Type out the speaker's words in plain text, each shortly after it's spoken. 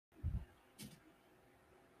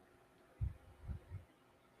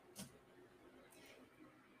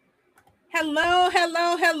Hello,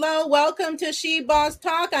 hello, hello. Welcome to She Boss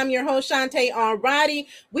Talk. I'm your host, Shantae Alrighty.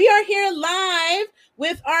 We are here live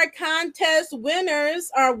with our contest winners,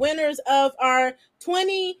 our winners of our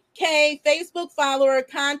 20K Facebook follower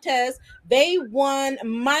contest. They won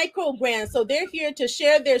micro grants. So they're here to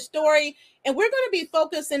share their story. And we're going to be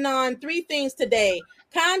focusing on three things today: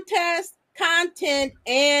 contest, content,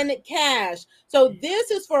 and cash. So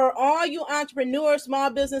this is for all you entrepreneurs, small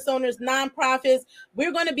business owners, nonprofits.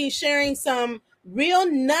 We're going to be sharing some real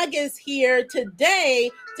nuggets here today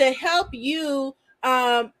to help you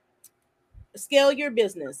scale your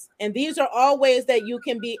business. And these are all ways that you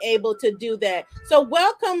can be able to do that. So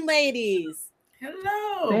welcome, ladies.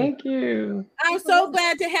 Hello. Thank you. I'm so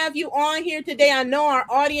glad to have you on here today. I know our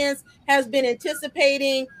audience has been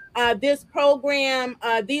anticipating this program.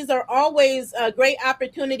 These are always great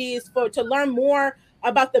opportunities to learn more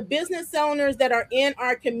about the business owners that are in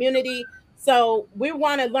our community. So we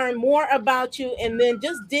want to learn more about you and then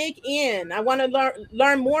just dig in. I want to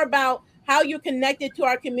learn more about how you connected to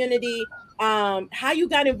our community, how you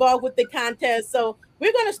got involved with the contest. So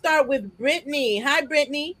we're going to start with Brittany. Hi,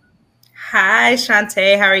 Brittany. Hi,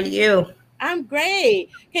 Shantae. How are you? I'm great.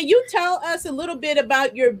 Can you tell us a little bit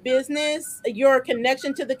about your business, your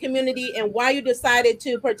connection to the community, and why you decided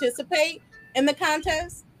to participate in the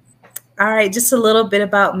contest? All right, just a little bit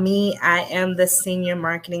about me. I am the Senior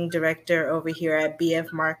Marketing Director over here at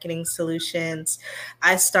BF Marketing Solutions.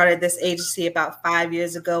 I started this agency about 5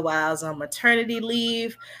 years ago while I was on maternity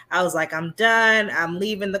leave. I was like, I'm done. I'm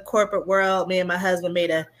leaving the corporate world. Me and my husband made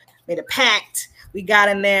a pact. We got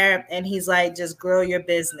in there and he's like, just grow your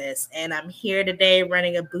business. And I'm here today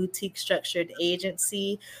running a boutique structured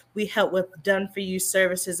agency. We help with done for you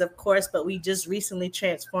services, of course, but we just recently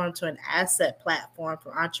transformed to an asset platform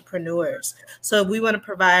for entrepreneurs. So we want to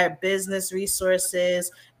provide business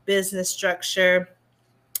resources, business structure,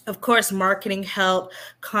 of course, marketing help,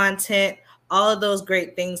 content, all of those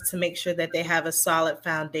great things to make sure that they have a solid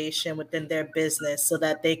foundation within their business so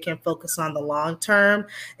that they can focus on the long term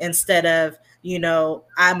instead of,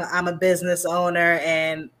 I'm a business owner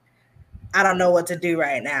and I don't know what to do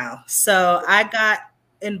right now. So I got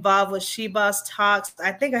involved with She Boss Talks.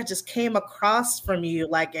 I think I just came across from you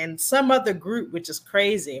like in some other group, which is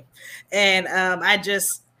crazy. And I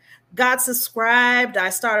just got subscribed.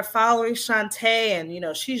 I started following Shantae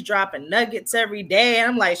and, she's dropping nuggets every day.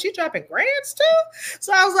 And I'm like, she's dropping grants too?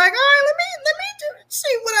 So I was like, all right, let me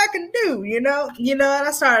see what I can do, and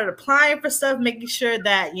I started applying for stuff, making sure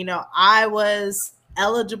that, I was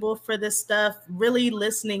eligible for this stuff, really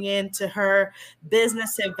listening in to her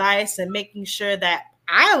business advice and making sure that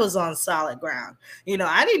I was on solid ground.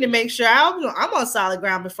 I need to make sure I'm on solid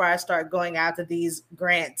ground before I start going after these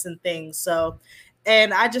grants and things. So,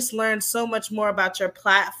 and I just learned so much more about your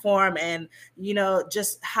platform and,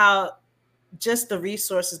 just the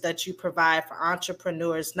resources that you provide for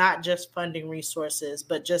entrepreneurs, not just funding resources,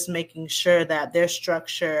 but just making sure that their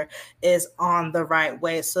structure is on the right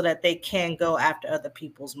way so that they can go after other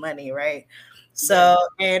people's money, right? So,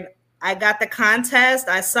 and I got the contest.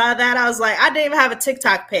 I saw that. I was like, I didn't even have a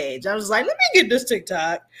TikTok page. I was like, let me get this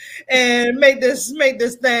TikTok and make this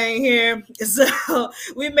thing here. So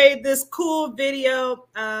we made this cool video.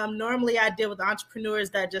 Normally I deal with entrepreneurs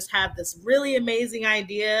that just have this really amazing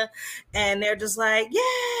idea and they're just like,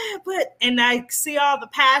 yeah, and I see all the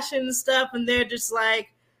passion and stuff and they're just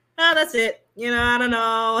like, oh, that's it. I don't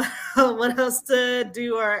know what else to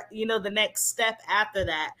do or, the next step after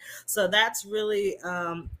that. So that's really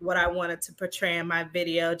what I wanted to portray in my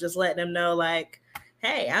video, just letting them know like,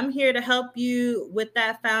 hey, I'm here to help you with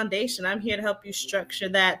that foundation. I'm here to help you structure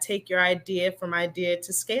that, take your idea from idea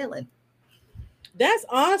to scaling. That's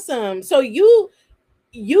awesome. So you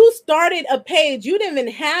started a page. You didn't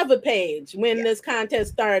even have a page when this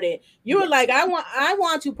contest started. You were like, I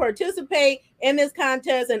want to participate in this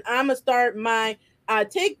contest and I'm gonna start my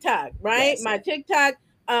TikTok, right? Yes. My TikTok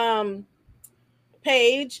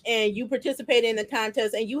page, and you participated in the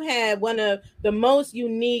contest and you had one of the most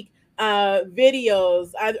unique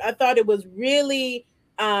videos. I thought it was really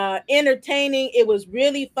entertaining. It was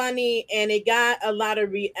really funny and it got a lot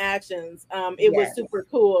of reactions. It was super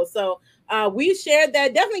cool. So we shared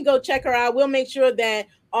that. Definitely go check her out. We'll make sure that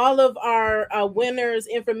all of our winners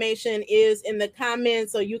information is in the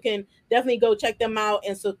comments, so you can definitely go check them out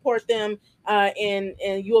and support them,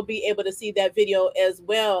 and you'll be able to see that video as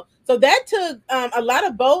well. So that took a lot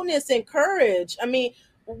of boldness and courage. I mean,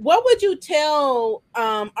 what would you tell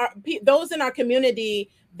those in our community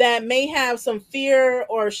that may have some fear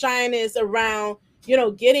or shyness around,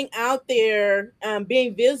 getting out there,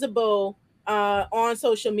 being visible on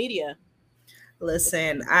social media?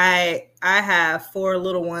 Listen, I have 4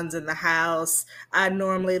 little ones in the house. I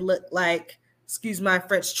normally look like, excuse my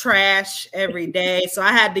French, trash every day. So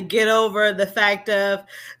I had to get over the fact of,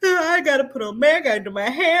 "Oh, I gotta put on makeup, I gotta do my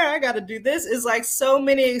hair, I gotta do this." It's like so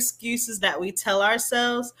many excuses that we tell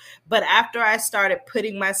ourselves. But after I started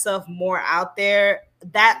putting myself more out there,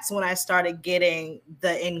 that's when I started getting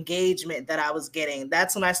the engagement that I was getting.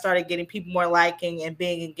 That's when I started getting people more liking and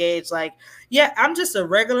being engaged. Like, yeah, I'm just a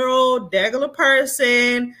regular old degular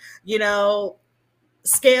person, you know,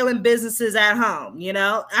 scaling businesses at home, you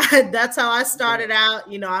know. That's how I started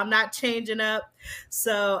out. You know, I'm not changing up.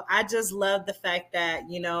 So I just love the fact that,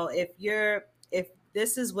 you know, if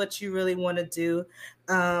this is what you really want to do,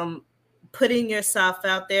 putting yourself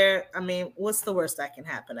out there, I mean, what's the worst that can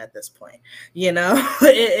happen at this point? You know,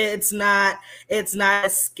 it's not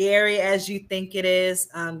as scary as you think it is.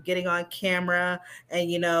 Getting on camera and,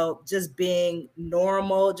 you know, just being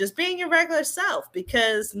normal, just being your regular self,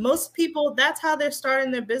 because most people, that's how they're starting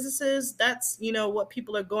their businesses. That's, you know, what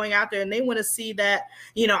people are going out there and they want to see that,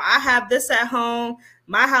 you know, I have this at home.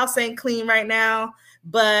 My house ain't clean right now,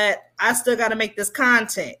 but I still got to make this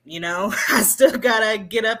content, you know. I still got to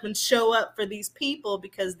get up and show up for these people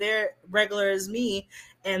because they're regular as me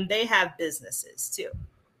and they have businesses too.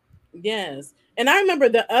 Yes. And I remember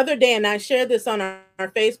the other day, and I shared this on our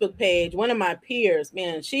Facebook page, one of my peers,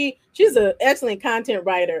 man, she's an excellent content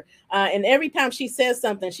writer. And every time she says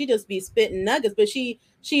something, she just be spitting nuggets, but she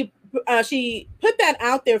put that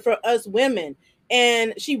out there for us women.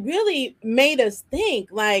 And she really made us think,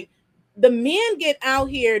 like, the men get out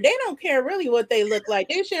here, they don't care really what they look like.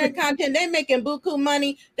 They're sharing content, they're making buku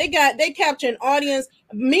money, they capture an audience.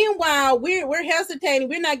 Meanwhile, we're hesitating,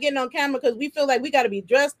 we're not getting on camera because we feel like we got to be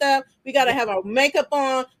dressed up, we got to have our makeup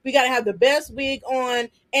on, we got to have the best wig on,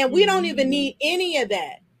 and we don't even need any of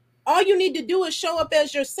that. All you need to do is show up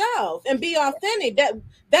as yourself and be authentic.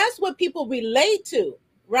 That's what people relate to,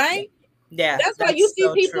 right? Yeah, that's why you see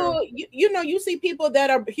so people, you know, you see people that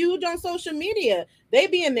are huge on social media. They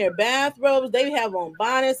be in their bathrobes, they have on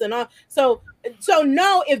bonnets and all. So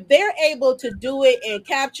no, if they're able to do it and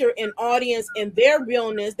capture an audience in their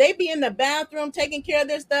realness, they be in the bathroom taking care of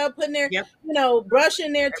their stuff, putting their, you know,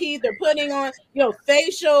 brushing their teeth or putting on, you know,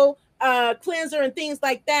 facial cleanser and things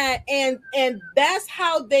like that. And that's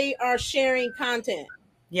how they are sharing content.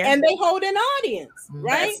 Yeah. And they hold an audience,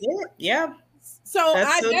 right? That's it. Yeah. So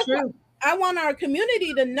that's true. I want our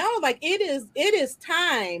community to know, like, it is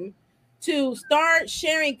time to start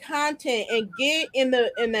sharing content and get in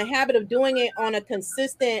the habit of doing it on a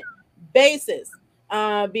consistent basis,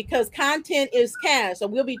 because content is cash. So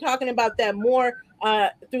we'll be talking about that more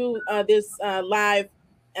through this live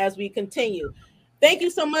as we continue. Thank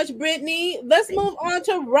you so much, Brittany. Let's move on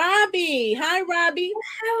to Robbie. Hi, Robbie.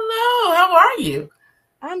 Hello. How are you?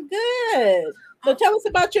 I'm good. So tell us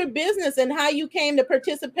about your business and how you came to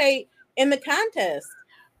participate in the contest.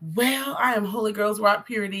 Well, I am Holy Girls Rock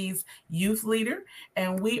Purity's youth leader,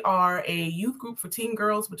 and we are a youth group for teen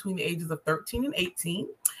girls between the ages of 13 and 18,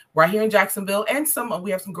 right here in Jacksonville. And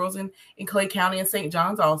we have some girls in Clay County and St.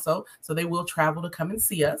 John's also, so they will travel to come and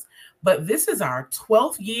see us. But this is our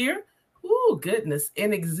 12th year, oh goodness,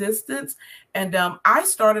 in existence. And I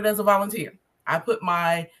started as a volunteer. I put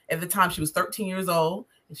at the time she was 13 years old,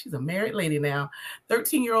 and she's a married lady now,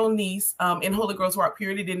 13-year-old niece in Holy Girls Rock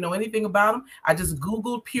Purity. Didn't know anything about them. I just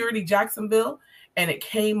Googled Purity Jacksonville, and it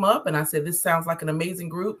came up, and I said, this sounds like an amazing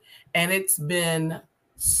group. And it's been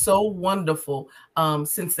so wonderful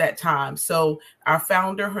since that time. So our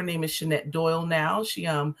founder, her name is Shanette Doyle now. She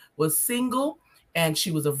was single, and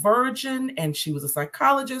she was a virgin, and she was a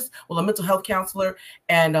psychologist, a mental health counselor,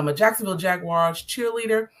 and a Jacksonville Jaguars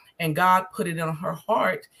cheerleader. And God put it on her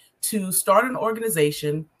heart to start an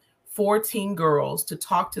organization for teen girls to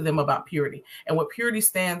talk to them about purity. And what purity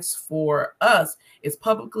stands for us is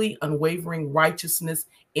publicly unwavering righteousness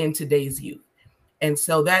in today's youth. And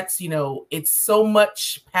so that's, you know, it's so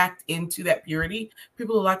much packed into that purity.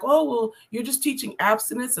 People are like, oh, well, you're just teaching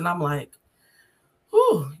abstinence. And I'm like,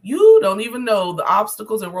 oh, you don't even know the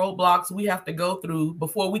obstacles and roadblocks we have to go through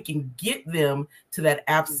before we can get them to that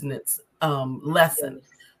abstinence lesson.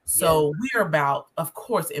 So we are about, of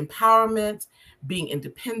course, empowerment, being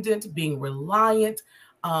independent, being reliant.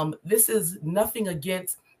 This is nothing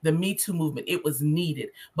against the Me Too movement. It was needed.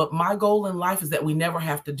 But my goal in life is that we never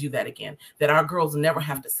have to do that again, that our girls never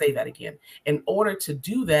have to say that again. In order to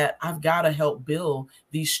do that, I've got to help build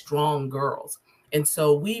these strong girls. And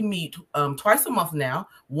so we meet twice a month now,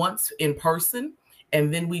 once in person,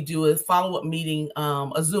 and then we do a follow-up meeting,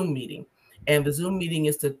 a Zoom meeting. And the Zoom meeting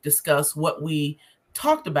is to discuss what we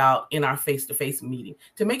talked about in our face-to-face meeting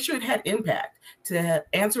to make sure it had impact, to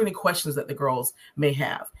answer any questions that the girls may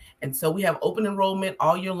have. And so we have open enrollment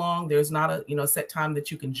all year long. There's not a set time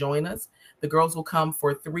that you can join us. The girls will come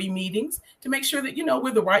for 3 meetings to make sure that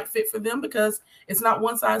we're the right fit for them, because it's not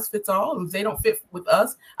one size fits all. And if they don't fit with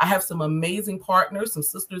us, I have some amazing partners, some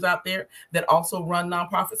sisters out there that also run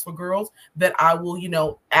nonprofits for girls that I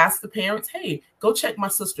will ask the parents, hey, go check my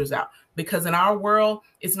sisters out. Because in our world,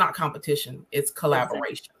 it's not competition, it's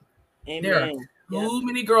collaboration. Amen. There are too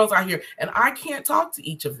many girls out here, and I can't talk to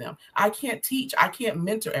each of them. I can't teach. I can't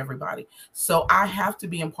mentor everybody. So I have to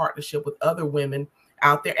be in partnership with other women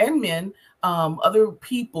out there and men, other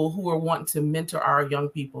people who are wanting to mentor our young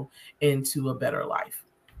people into a better life.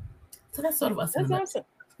 So that's sort of us. That's awesome.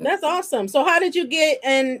 That's awesome. So how did you get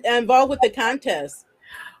involved with the contest?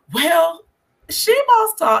 Well, She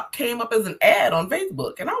Boss Talk came up as an ad on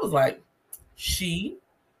Facebook, and I was like, she,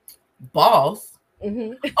 boss.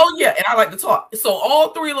 Mm-hmm. Oh, yeah, and I like to talk. So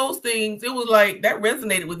all 3 of those things, it was like, that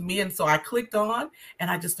resonated with me. And so I clicked on, and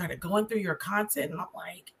I just started going through your content, and I'm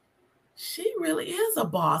like, she really is a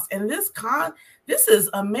boss. And this is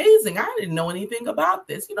amazing. I didn't know anything about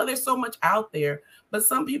this. There's so much out there, but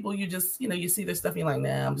some people you just, you see their stuff and you're like,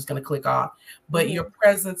 nah, I'm just going to click off. But your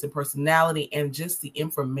presence and personality and just the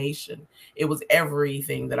information, it was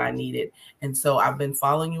everything that I needed. And so I've been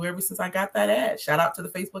following you ever since I got that ad. Shout out to the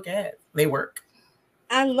Facebook ad. They work.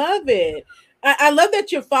 I love it. I love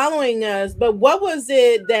that you're following us, but what was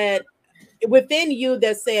it that within you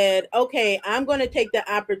that said, okay, I'm going to take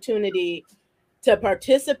the opportunity to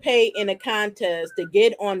participate in a contest, to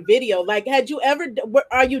get on video? Like,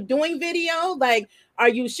 are you doing video? Like, are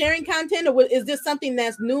you sharing content, or is this something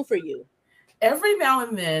that's new for you? Every now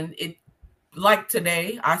and then, like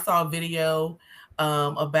today, I saw a video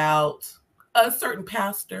about a certain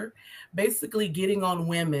pastor basically getting on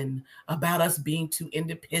women about us being too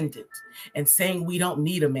independent and saying we don't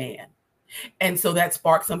need a man. And so that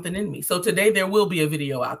sparked something in me. So today there will be a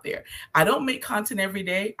video out there. I don't make content every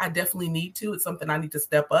day. I definitely need to. It's something I need to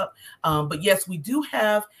step up. But yes, we do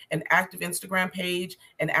have an active Instagram page,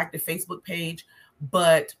 an active Facebook page.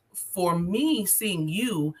 But for me, seeing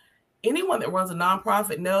you, anyone that runs a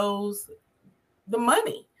nonprofit knows the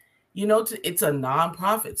money. It's a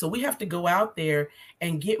nonprofit. So we have to go out there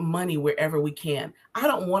and get money wherever we can. I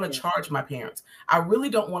don't want to charge my parents. I really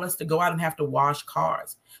don't want us to go out and have to wash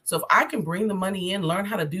cars. So if I can bring the money in, learn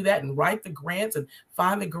how to do that and write the grants and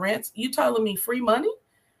find the grants, you telling me free money,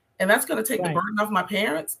 and that's going to take the burden off my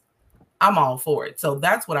parents, I'm all for it. So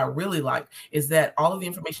that's what I really like, is that all of the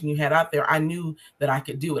information you had out there, I knew that I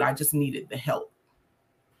could do it. I just needed the help.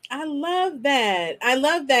 I love that. I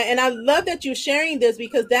love that. And I love that you're sharing this,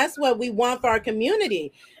 because that's what we want for our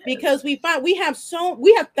community, because we have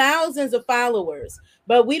thousands of followers,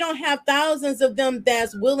 but we don't have thousands of them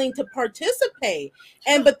that's willing to participate.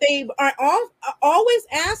 But they are always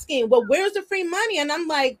asking, well, where's the free money? And I'm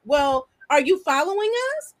like, well, are you following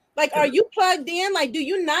us? Like, are you plugged in? Like, do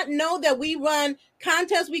you not know that we run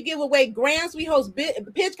contests, we give away grants, we host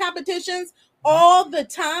pitch competitions all the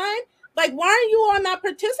time? Like, why are you all not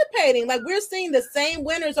participating? Like, we're seeing the same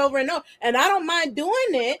winners over and over, and I don't mind doing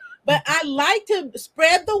it, but I like to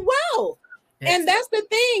spread the wealth. Yes. And that's the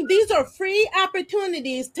thing. These are free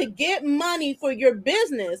opportunities to get money for your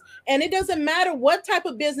business. And it doesn't matter what type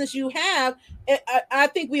of business you have. I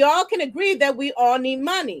think we all can agree that we all need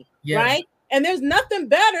money, right? And there's nothing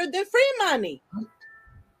better than free money.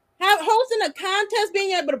 Hosting a contest,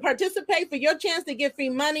 being able to participate for your chance to get free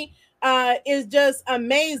money is just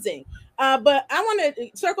amazing. But I want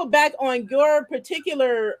to circle back on your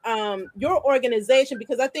particular, your organization,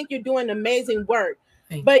 because I think you're doing amazing work.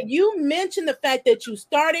 But you mentioned the fact that you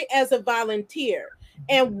started as a volunteer,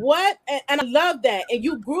 and I love that. And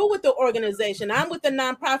you grew with the organization. I'm with the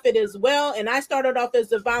nonprofit as well. And I started off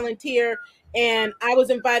as a volunteer, and I was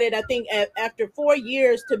invited, I think after 4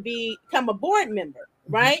 years, to become a board member,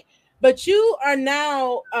 right? But you are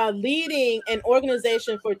now leading an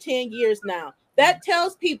organization for 10 years now. That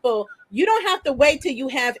tells people you don't have to wait till you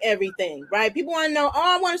have everything, right? People want to know,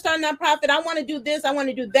 oh, I want to start a nonprofit. I want to do this. I want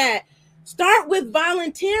to do that. Start with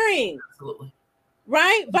volunteering. Absolutely.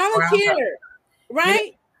 Right? Volunteer.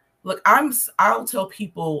 Right? Look, I'll tell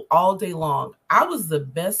people all day long, I was the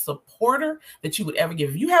best supporter that you would ever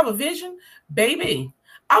give. If you have a vision, baby,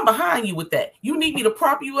 I'm behind you with that. You need me to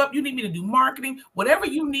prop you up. You need me to do marketing, whatever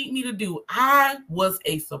you need me to do. I was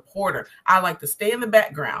a supporter. I like to stay in the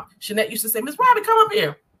background. Shanette used to say, Miss Robbie, come up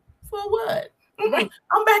here. For what? I'm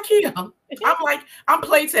back here. I'm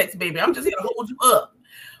Playtex, baby. I'm just here to hold you up.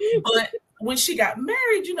 But when she got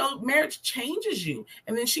married, marriage changes you.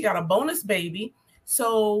 And then she got a bonus baby.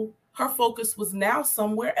 So her focus was now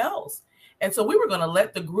somewhere else. And so we were going to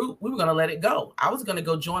let the group, we were going to let it go. I was going to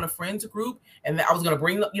go join a friends group, and I was going to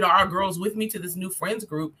bring, our girls with me to this new friends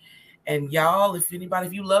group. And y'all, if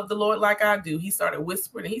you love the Lord like I do, he started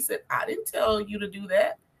whispering, and he said, I didn't tell you to do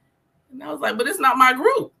that. And I was like, but it's not my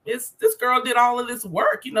group. This girl did all of this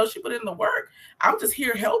work. She put in the work. I'm just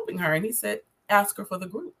here helping her. And he said, ask her for the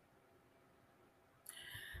group.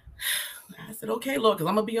 I said, okay, Lord, because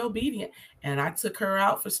I'm going to be obedient. And I took her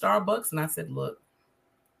out for Starbucks, and I said, look,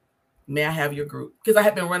 may I have your group? Because I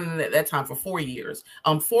had been running it at that time for 4 years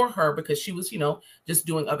for her, because she was, just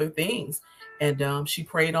doing other things. And she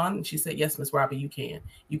prayed on, and she said, yes, Miss Robbie, you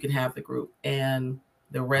can have the group. And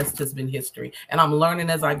the rest has been history. And I'm learning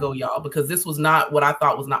as I go, y'all, because this was not what I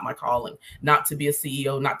thought was not my calling, not to be a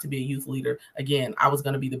CEO, not to be a youth leader. Again, I was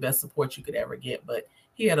going to be the best support you could ever get, but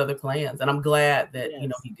he had other plans. And I'm glad that,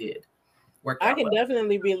 he did. I can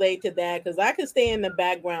definitely relate to that, because I could stay in the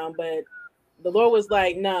background, but the Lord was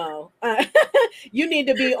like, no, you need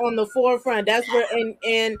to be on the forefront. That's where,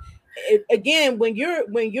 and again, when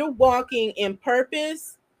you're walking in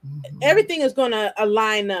purpose, everything is going to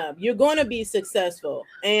align up. You're going to be successful.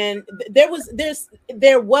 And there was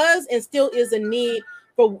and still is a need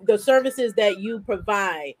for the services that you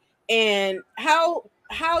provide. And how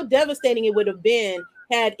devastating it would have been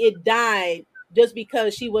had it died just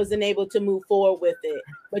because she wasn't able to move forward with it.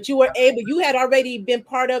 But you had already been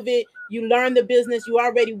part of it. You learned the business. You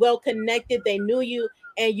already well connected. They knew you,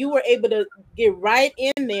 and you were able to get right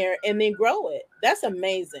in there and then grow it. That's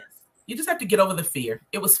amazing. You just have to get over the fear.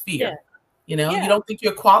 It was fear. You don't think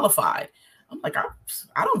you're qualified. I'm like, I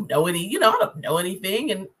don't know I don't know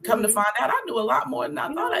anything. And come to find out, I knew a lot more than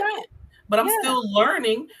I thought I did. But I'm still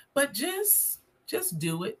learning. But just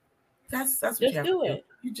do it. That's what you have to do.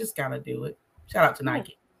 You just gotta do it. Shout out to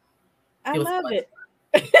Nike. I love it.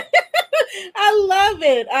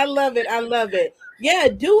 I love it. Yeah,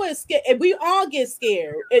 do it. We all get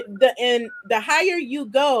scared. And the higher you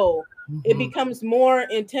go, it becomes more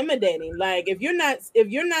intimidating. Like if you're not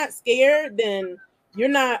scared, then you're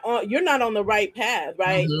not on the right path,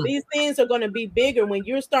 right? These things are going to be bigger when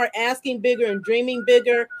you start asking bigger and dreaming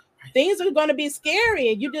bigger. Things are going to be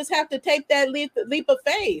scary, and you just have to take that leap of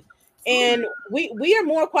faith. And we are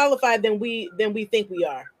more qualified than we think we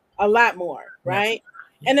are. A lot more, right?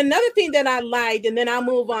 And another thing that I liked, and then I'll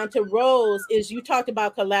move on to Rose, is you talked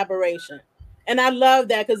about collaboration. And I love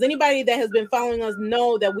that, because anybody that has been following us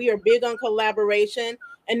know that we are big on collaboration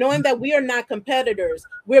and knowing that we are not competitors.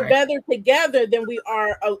 We're better together than we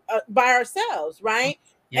are by ourselves, right?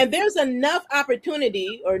 And there's enough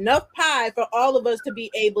opportunity or enough pie for all of us to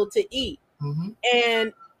be able to eat.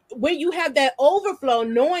 And when you have that overflow,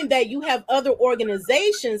 knowing that you have other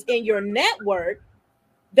organizations in your network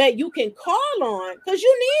that you can call on, because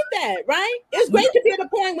you need that, right? It's great to be at a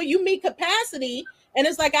point where you meet capacity and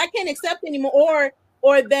it's like, I can't accept anymore,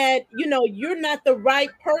 or that, you're not the right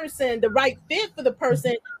person, the right fit for the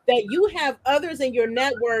person, that you have others in your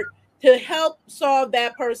network to help solve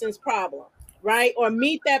that person's problem, right? Or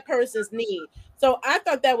meet that person's need. So I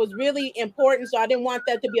thought that was really important. So I didn't want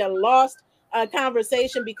that to be a lost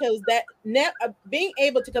conversation, because that being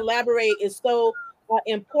able to collaborate is so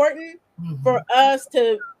important for us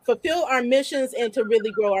to fulfill our missions and to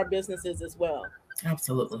really grow our businesses as well.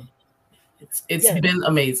 Absolutely. It's been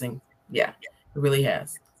amazing. Yeah, it really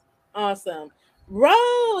has. Awesome.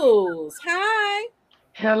 Rose, hi.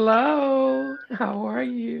 Hello. How are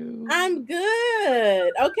you? I'm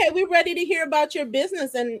good. Okay, we're ready to hear about your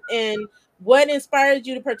business and what inspired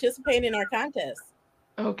you to participate in our contest.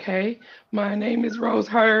 Okay. My name is Rose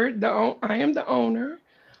Hurd. I am the owner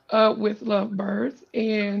with Love Birth.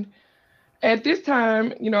 And at this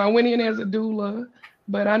time, I went in as a doula,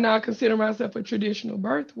 but I now consider myself a traditional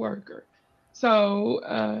birth worker.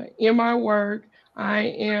 So in my work, I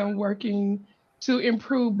am working to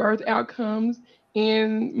improve birth outcomes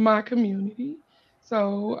in my community.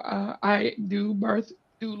 So I do birth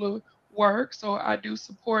doula work. So I do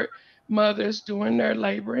support mothers during their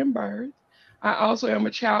labor and birth. I also am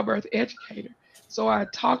a childbirth educator. So I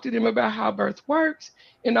talk to them about how birth works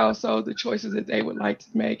and also the choices that they would like to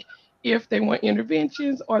make if they want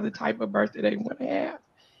interventions or the type of birth that they want to have.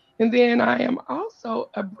 And then I am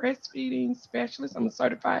also a breastfeeding specialist. I'm a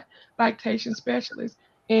certified lactation specialist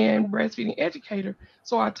and breastfeeding educator.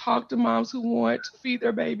 So I talk to moms who want to feed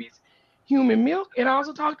their babies human milk, and I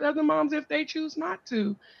also talk to other moms if they choose not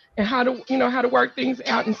to, and how to work things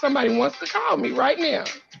out. And somebody wants to call me right now.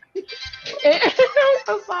 And I'm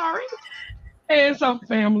so sorry. And some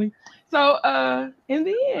family. So and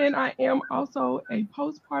then I am also a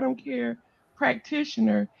postpartum care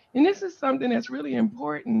practitioner. And this is something that's really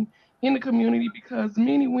important in the community because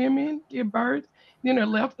many women give birth, then are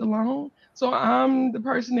left alone. So I'm the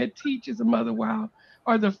person that teaches a mother while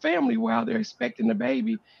or the family while they're expecting the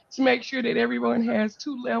baby to make sure that everyone has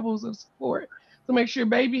two levels of support. So make sure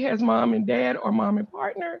baby has mom and dad or mom and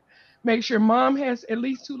partner. Make sure mom has at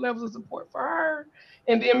least two levels of support for her,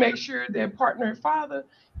 and then make sure that partner and father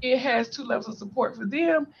it has two levels of support for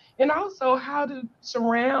them, and also how to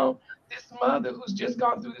surround this mother who's just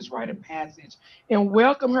gone through this rite of passage and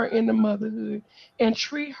welcome her into motherhood and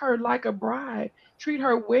treat her like a bride, treat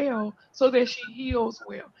her well so that she heals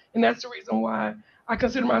well. And that's the reason why I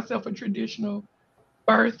consider myself a traditional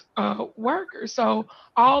birth worker. So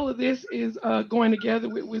all of this is going together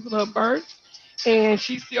with Love Birth, and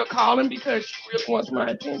she's still calling because she really wants my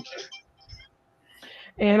attention,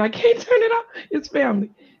 and I can't turn it off. It's family.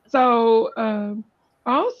 So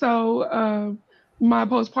also, my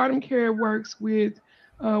postpartum care works with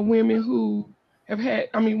women who have had.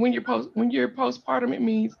 I mean, when you're postpartum, it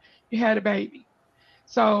means you had a baby.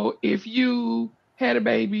 So if you had a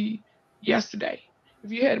baby yesterday,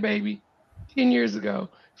 if you had a baby 10 years ago,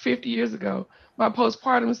 50 years ago, my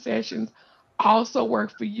postpartum sessions also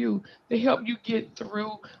work for you. They help you get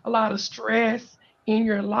through a lot of stress in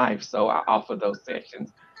your life. So I offer those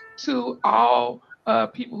sessions to all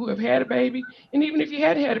people who have had a baby. And even if you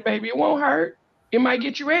hadn't had a baby, it won't hurt. It might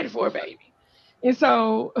get you ready for a baby. And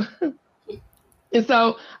so, and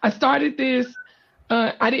so I started this.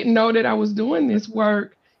 I didn't know that I was doing this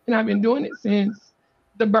work, and I've been doing it since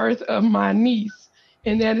the birth of my niece,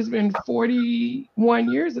 and that has been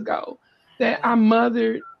 41 years ago that I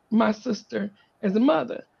mothered my sister as a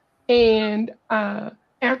mother. And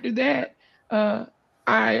after that, I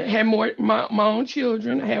had my own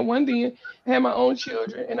children. I had one then. I had my own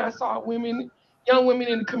children, and I saw young women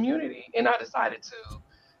in the community, and I decided to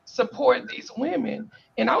support these women.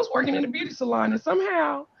 And I was working in a beauty salon, and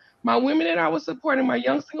somehow my women that I was supporting, my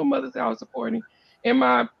young single mothers that I was supporting, and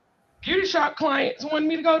my beauty shop clients wanted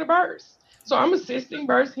me to go to births. So I'm assisting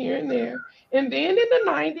births here and there. And then in the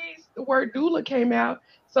 90s, the word doula came out.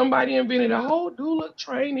 Somebody invented a whole doula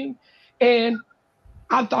training, and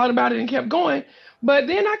I thought about it and kept going. But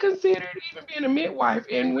then I considered even being a midwife.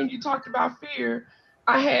 And when you talked about fear,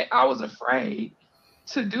 I was afraid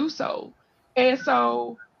to do so. And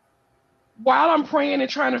so while I'm praying and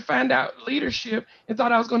trying to find out leadership and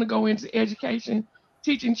thought I was going to go into education,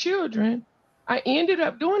 teaching children, I ended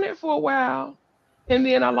up doing it for a while. And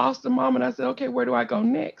then I lost the mom and I said, okay, where do I go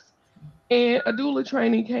next? And a doula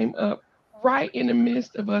training came up right in the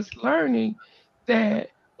midst of us learning that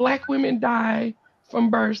Black women die from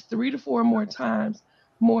births 3 to 4 more times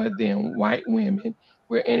more than white women.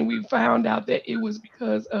 And we found out that it was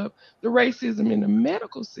because of the racism in the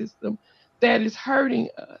medical system that is hurting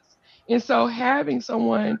us. And so having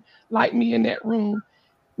someone like me in that room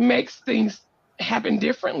makes things happen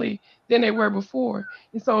differently than they were before.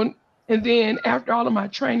 And then after all of my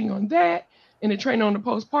training on that, and the training on the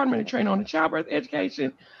postpartum and the training on the childbirth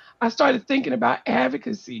education, I started thinking about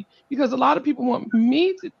advocacy because a lot of people want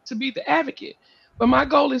me to be the advocate. But my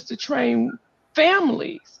goal is to train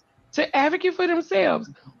families to advocate for themselves.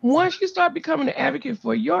 Once you start becoming an advocate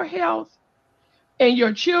for your health and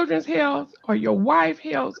your children's health or your wife's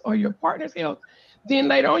health or your partner's health, then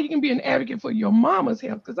later on you can be an advocate for your mama's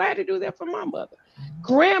health, because I had to do that for my mother.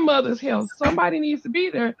 Grandmother's health. Somebody needs to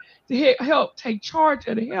be there to help take charge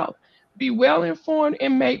of the health, be well informed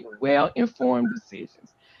and make well informed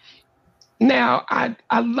decisions. Now,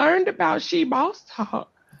 I learned about She Boss Talk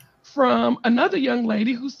from another young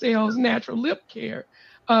lady who sells natural lip care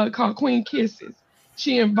called Queen Kisses.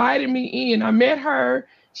 She invited me in. I met her.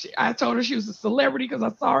 I told her she was a celebrity because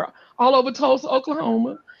I saw her all over Tulsa,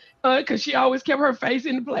 Oklahoma, because she always kept her face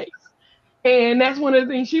in the place. And that's one of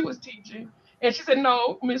the things she was teaching. And she said,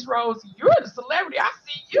 no, Miss Rose, you're the celebrity. I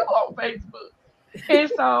see you on Facebook. And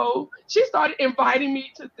so she started inviting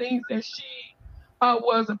me to things that she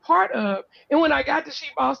was a part of. And when I got to She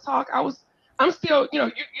Boss Talk, I'm still, you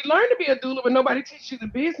learn to be a doula, but nobody teaches you the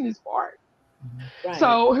business part. Right.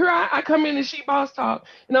 So here I come in to She Boss Talk,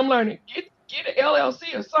 and I'm learning, get an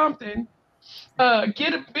LLC or something,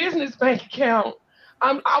 get a business bank account.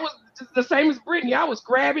 I was the same as Brittany. I was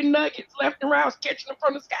grabbing nuggets left and right. I was catching them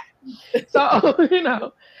from the sky. So,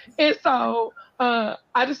 and so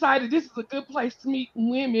I decided this is a good place to meet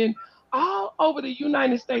women all over the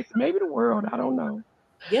United States, maybe the world. I don't know.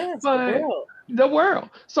 Yes, but the world.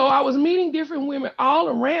 So I was meeting different women all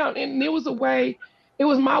around, and it was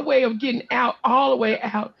my way of getting out, all the way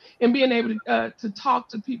out, and being able to talk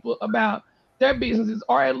to people about their businesses,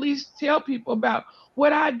 or at least tell people about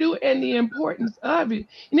what I do and the importance of it.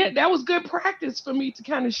 And that was good practice for me to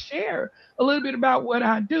kind of share a little bit about what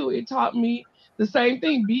I do. It taught me the same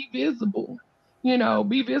thing: be visible,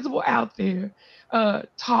 be visible out there,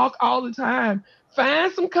 talk all the time,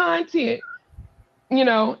 find some content, and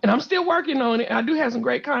I'm still working on it. I do have some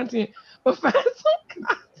great content, but find some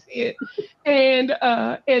content,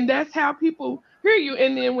 and that's how people hear you.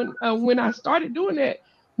 And then when I started doing that,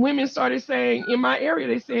 women started saying in my area,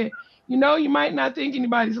 they said, you might not think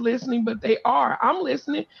anybody's listening, but they are. I'm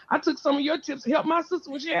listening. I took some of your tips to help my sister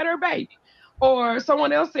when she had her baby. Or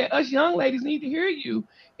someone else said, us young ladies need to hear you.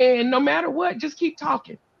 And no matter what, just keep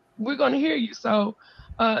talking. We're going to hear you. So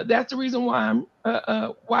that's the reason why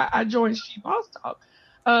why I joined She Boss Talk.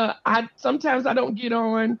 Sometimes I don't get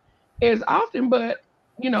on as often, but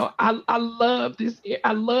I love this.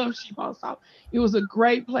 I love She Boss Talk. It was a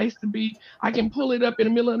great place to be. I can pull it up in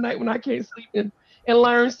the middle of the night when I can't sleep and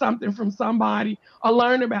learn something from somebody or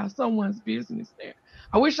learn about someone's business there.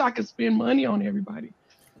 I wish I could spend money on everybody,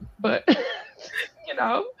 but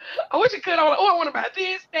I wish I could. I want to buy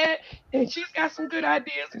this, that, and she's got some good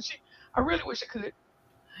ideas, and I really wish I could.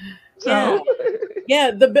 So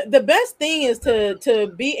yeah, the best thing is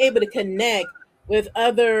to be able to connect with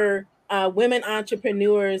other women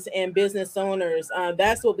entrepreneurs and business owners.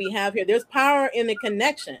 That's what we have here. There's power in the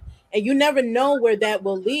connection, and you never know where that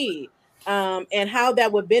will lead, and how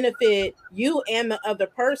that would benefit you and the other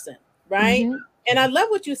person, right? Mm-hmm. And I love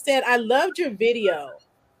what you said. I loved your video.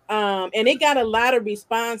 And it got a lot of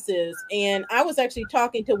responses. And I was actually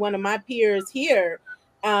talking to one of my peers here,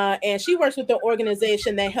 and she works with an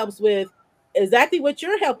organization that helps with exactly what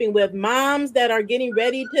you're helping with: moms that are getting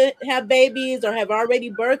ready to have babies or have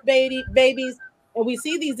already birthed babies. And we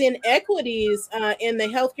see these inequities in the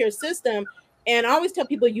healthcare system. And I always tell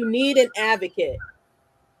people, you need an advocate.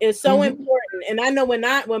 It's so important. And I know when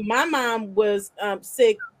my mom was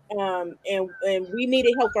sick, and we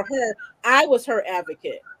needed help for her, I was her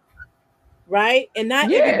advocate. Right? And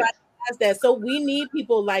not everybody has that. So we need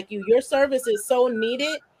people like you. Your service is so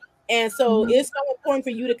needed. And so it's so important for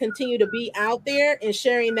you to continue to be out there and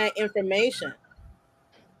sharing that information.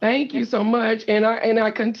 Thank you so much. And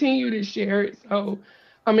I continue to share it. So,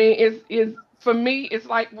 I mean, it's for me, it's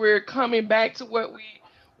like we're coming back to what we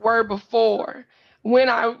were before. When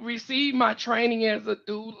I received my training as a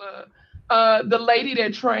doula, the lady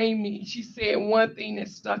that trained me, she said one thing that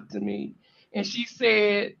stuck to me. And she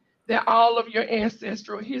said that all of your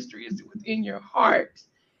ancestral history is within your heart.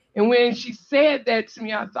 And when she said that to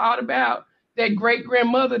me, I thought about that great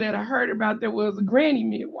grandmother that I heard about that was a granny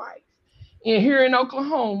midwife. And here in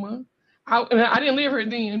Oklahoma, I didn't live here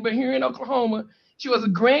then, but here in Oklahoma, she was a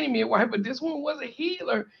granny midwife, but this one was a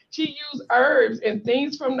healer. She used herbs and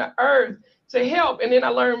things from the earth to help. And then I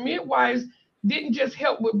learned midwives didn't just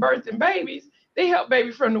help with birthing babies, they helped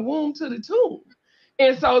baby from the womb to the tomb.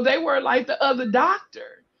 And so they were like the other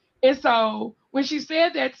doctor. And so when she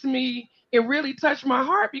said that to me, it really touched my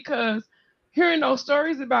heart, because hearing those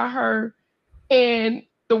stories about her and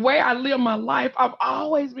the way I live my life, I've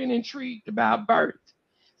always been intrigued about birth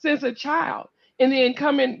since a child. And then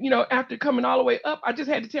after coming all the way up, I just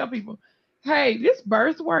had to tell people, hey, this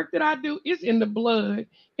birth work that I do is in the blood.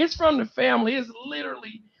 It's from the family. It's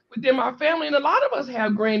literally within my family. And a lot of us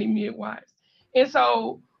have granny midwives. And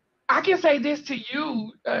so I can say this to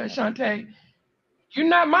you, Shantae. You're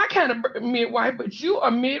not my kind of midwife, but you are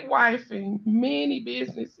midwifing many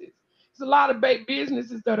businesses. There's a lot of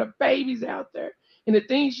businesses that are babies out there. And the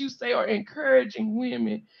things you say are encouraging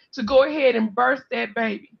women to go ahead and birth that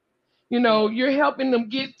baby. You're helping them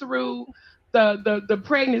get through the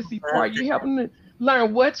pregnancy part. You're helping them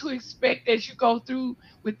learn what to expect as you go through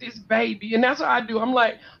with this baby. And that's what I do. I'm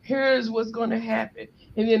like, here's what's going to happen.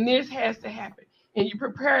 And then this has to happen. And you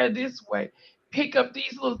prepare this way. Pick up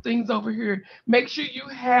these little things over here. Make sure you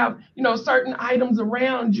have, certain items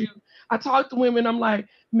around you. I talk to women, I'm like,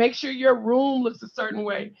 make sure your room looks a certain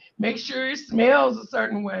way. Make sure it smells a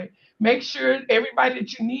certain way. Make sure everybody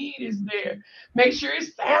that you need is there. Make sure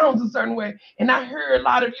it sounds a certain way. And I hear a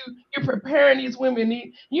lot of you're preparing these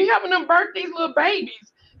women. You're helping them birth these little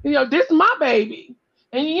babies. This is my baby.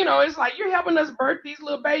 And, it's like you're helping us birth these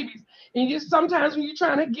little babies. And just sometimes when you're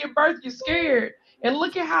trying to give birth, you're scared. And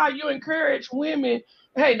look at how you encourage women.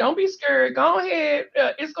 Hey, don't be scared. Go ahead.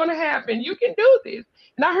 It's going to happen. You can do this.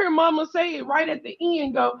 And I heard mama say it right at the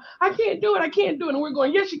end, go, I can't do it. I can't do it. And we're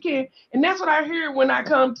going, yes, you can. And that's what I hear when I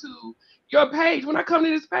come to your page. When I come to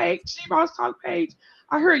this page, She Boss Talk page,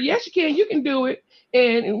 I heard, yes, you can do it.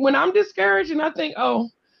 And when I'm discouraged and I think, oh,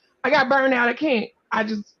 I got burned out, I can't. I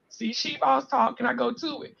just see She Boss Talk and I go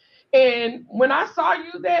to it. And when I saw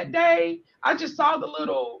you that day, I just saw the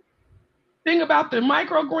little thing about the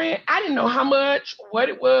micro grant. I didn't know how much, what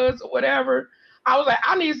it was, or whatever. I was like,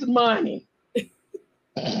 I need some money.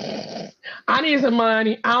 I need some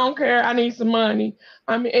money. I don't care. I need some money.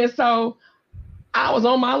 I mean, and so I was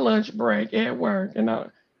on my lunch break at work, and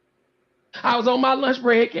I was on my lunch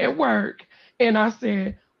break at work, and I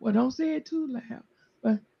said, well, don't say it too loud,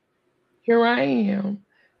 but here I am,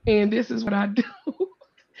 and this is what I do.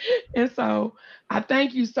 And so I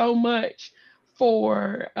thank you so much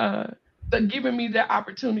for giving me the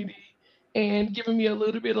opportunity and giving me a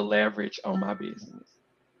little bit of leverage on my business.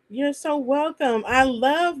 You're so welcome. I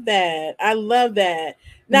love that. I love that.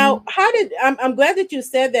 Now, I'm glad that you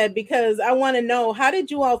said that, because I want to know, how did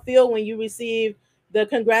you all feel when you received the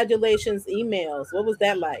congratulations emails? What was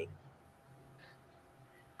that like?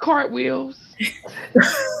 Cartwheels.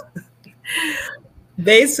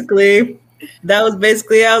 Basically, that was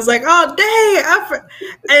basically, I was like, oh, dang.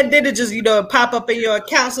 And then it just, pop up in your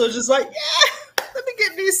account. So it's just like, yeah, let me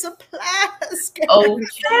get these supplies.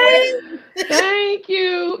 Okay. Thank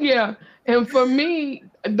you. Yeah. And for me,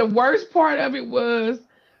 the worst part of it was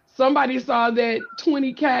somebody saw that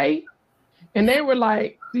 20K and they were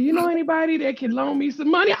like, do you know anybody that can loan me some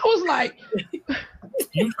money? I was like,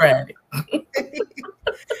 you tried it.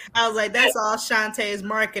 I was like, that's all Shantae's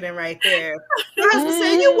marketing right there. My husband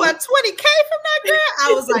said, you want 20K from that grant?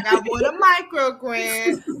 I was like, I want a micro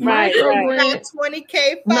grant. Micro grant. Not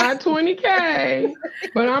 20K. Not 20K.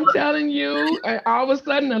 But I'm telling you, all of a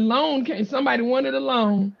sudden a loan came. Somebody wanted a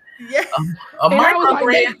loan. Yeah. A micro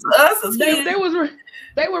grant to us is they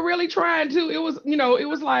were really trying to. It was, it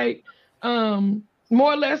was like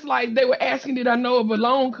more or less like they were asking, did I know of a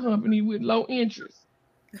loan company with low interest?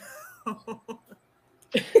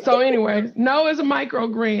 So anyway, no, it's a micro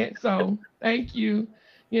grant. So thank you,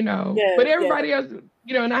 Yes, but everybody else,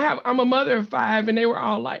 and I'm a mother of 5, and they were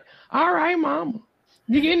all like, all right, mama,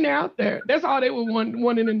 you're getting out there. That's all they were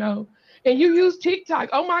wanting to know. And you use TikTok.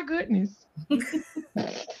 Oh my goodness.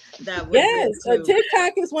 Yes,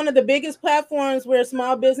 TikTok is one of the biggest platforms where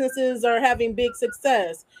small businesses are having big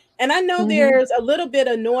success. And I know there's a little bit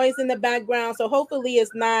of noise in the background, so hopefully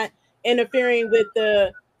it's not interfering with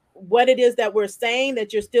what it is that we're saying,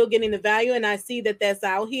 that you're still getting the value. And I see that that's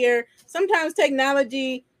out here. Sometimes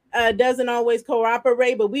technology doesn't always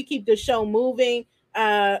cooperate, but we keep the show moving.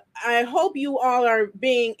 I hope you all are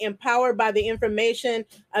being empowered by the information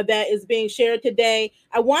that is being shared today.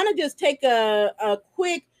 I want to just take a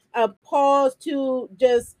quick pause to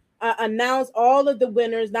just announce all of the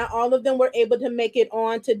winners. Not all of them were able to make it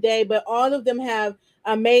on today, but all of them have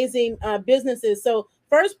amazing businesses. So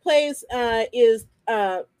first place is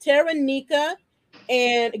Tara Nika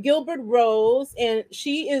and Gilbert Rose, and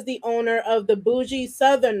she is the owner of the Bougie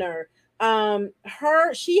Southerner.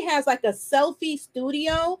 She has like a selfie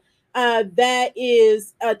studio that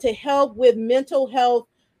is to help with mental health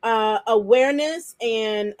awareness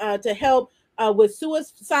and to help with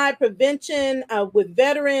suicide prevention with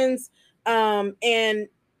veterans, and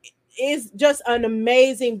it's just an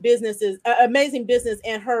amazing business.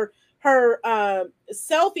 And her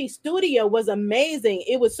selfie studio was amazing.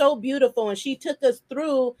 It was so beautiful, and she took us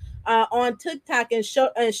through on TikTok and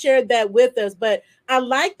shared that with us. But I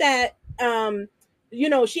like that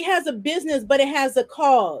she has a business, but it has a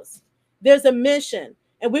cause. There's a mission.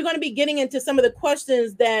 And we're going to be getting into some of the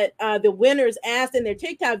questions that the winners asked in their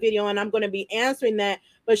TikTok video, and I'm going to be answering that.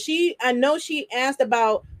 But I know she asked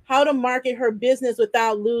about how to market her business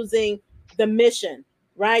without losing the mission,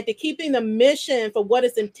 right? To keeping the mission for what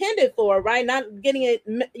it's intended for, right? Not getting it,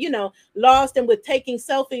 lost and with taking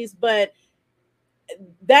selfies, but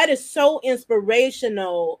that is so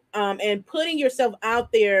inspirational. And putting yourself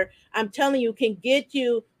out there, I'm telling you, can get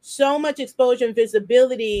you so much exposure and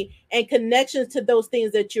visibility and connections to those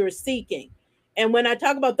things that you're seeking. And when I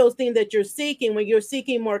talk about those things that you're seeking, when you're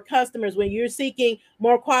seeking more customers, when you're seeking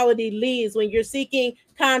more quality leads, when you're seeking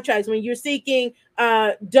contracts, when you're seeking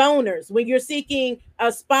donors, when you're seeking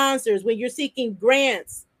sponsors, when you're seeking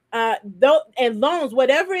grants and loans,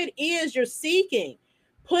 whatever it is you're seeking,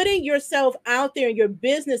 putting yourself out there in your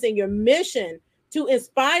business and your mission to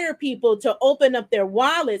inspire people to open up their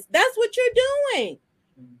wallets, that's what you're doing.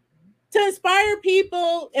 To inspire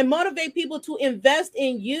people and motivate people to invest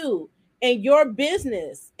in you and your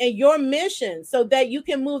business and your mission so that you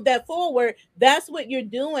can move that forward. That's what you're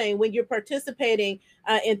doing when you're participating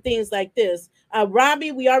in things like this.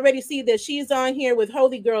 Robbie, we already see that she's on here with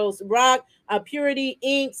Holy Girls Rock, Purity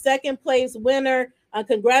Inc., second place winner.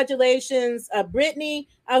 Congratulations, Brittany,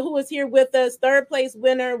 who is here with us, third place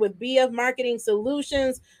winner with BF Marketing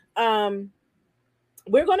Solutions.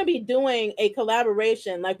 we're going to be doing a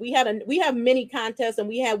collaboration. Like we have many contests, and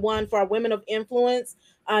we had one for our Women of Influence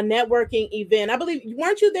networking event. I believe,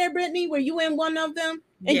 weren't you there, Brittany? Were you in one of them?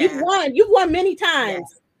 And you've won many times.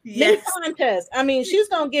 Many contests. I mean, she's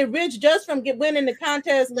gonna get rich just from winning the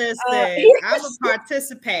contest. Listen, I'm gonna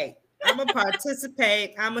participate.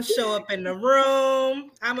 I'm gonna show up in the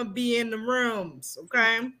room. I'm gonna be in the rooms.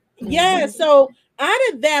 Okay. Yeah. So out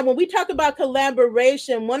of that, when we talk about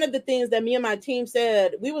collaboration, one of the things that me and my team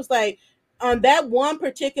said, we was like, on that one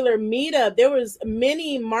particular meetup, there was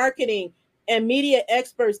many marketing and media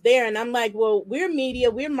experts there, and I'm like, well, we're media,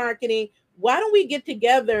 we're marketing. Why don't we get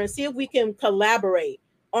together and see if we can collaborate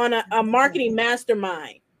on a marketing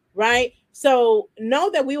mastermind, right? So know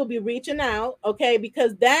that we will be reaching out, okay?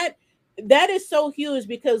 Because that is so huge,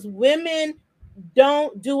 because women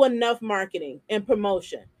don't do enough marketing and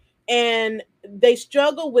promotion, and they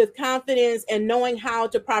struggle with confidence and knowing how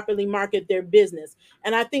to properly market their business.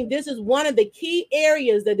 And I think this is one of the key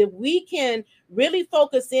areas that if we can really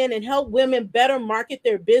focus in and help women better market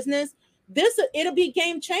their business, it'll be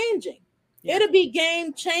game changing. It'll be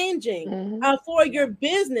game changing for your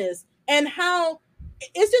business. And how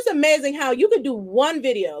it's just amazing how you could do one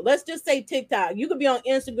video. Let's just say TikTok. You could be on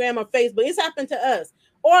Instagram or Facebook. It's happened to us.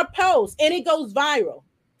 Or a post, and it goes viral.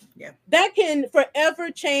 Yeah, that can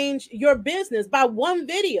forever change your business by one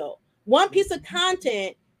video. One piece of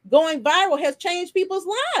content going viral has changed people's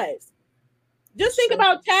lives. Just think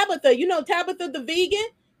about Tabitha. You know Tabitha the vegan?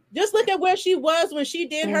 Just look at where she was when she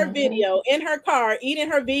did her video in her car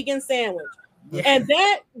eating her vegan sandwich. Yeah. And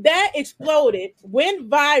that exploded, went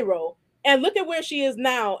viral, and look at where she is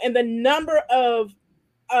now, and the number of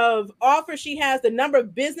offers she has, the number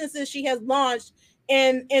of businesses she has launched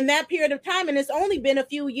in that period of time. And it's only been a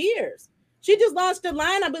few years. She just launched a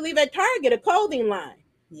line, I believe, at Target, a clothing line,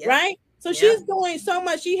 right? So she's doing so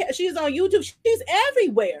much. She's on YouTube. She's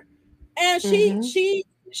everywhere. And she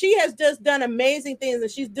has just done amazing things, and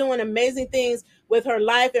she's doing amazing things with her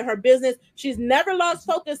life and her business. She's never lost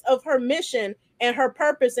focus of her mission and her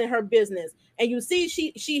purpose in her business. And you see,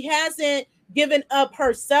 she hasn't given up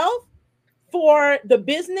herself for the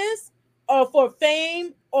business or for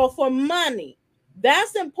fame or for money.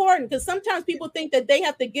 That's important, because sometimes people think that they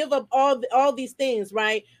have to give up all these things,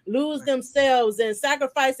 right? Lose themselves and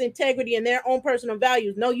sacrifice integrity and their own personal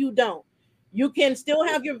values. No, you don't. You can still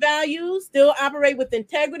have your values, still operate with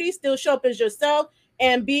integrity, still show up as yourself,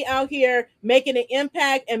 and be out here making an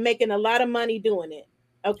impact and making a lot of money doing it.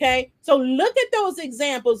 Okay, so look at those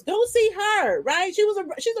examples. Go see her, right? She's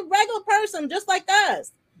a regular person just like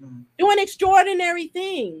us, doing extraordinary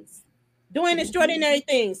things.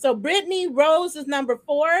 So Brittany Rose is number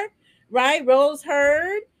 4, right? Rose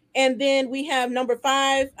Hurd. And then we have number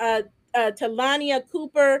 5, Talania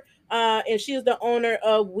Cooper, and she is the owner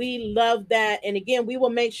of We Love That. And again, we will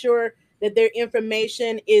make sure that their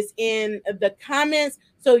information is in the comments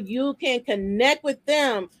so you can connect with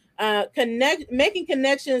them. Making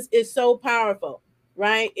connections is so powerful,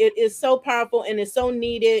 right? It is so powerful, and it's so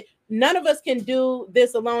needed. None of us can do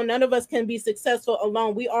this alone. None of us can be successful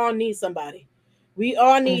alone. We all need somebody. We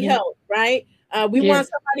all need help, right? We want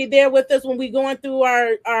somebody there with us when we're going through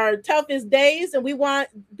our toughest days, and we want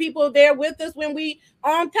people there with us when we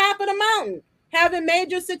on top of the mountain, having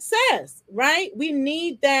major success, right? We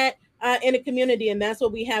need that in a community, and that's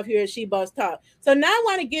what we have here at She Boss Talk. So now I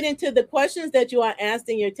want to get into the questions that you are asked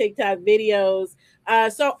in your TikTok videos.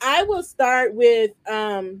 So I will start with,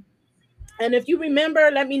 and if you remember,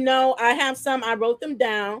 let me know. I have some, I wrote them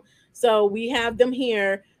down, so we have them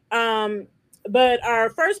here. But our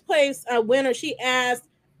first place winner, she asked,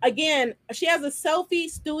 again, she has a selfie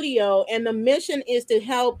studio, and the mission is to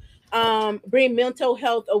help bring mental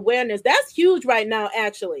health awareness. That's huge right now,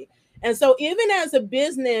 actually. And so even as a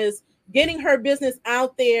business, getting her business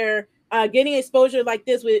out there, getting exposure like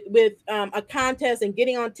this with a contest and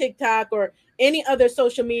getting on TikTok or any other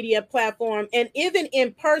social media platform, and even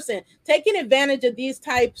in person, taking advantage of these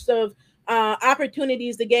types of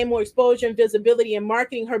opportunities to gain more exposure and visibility, and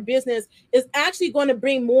marketing her business is actually going to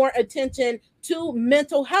bring more attention to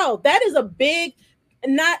mental health. That is a big,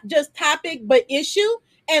 not just topic, but issue,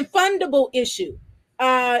 and fundable issue.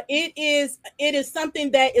 It is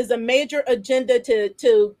something that is a major agenda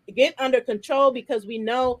to get under control, because we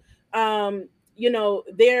know,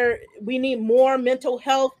 we need more mental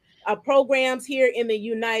health programs here in the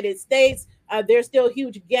United States. There's still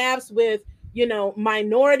huge gaps with,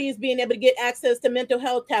 minorities being able to get access to mental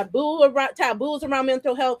health, taboos around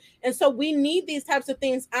mental health. And so we need these types of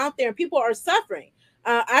things out there, and people are suffering.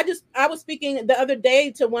 I was speaking the other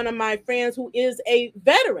day to one of my friends who is a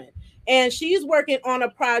veteran, and she's working on a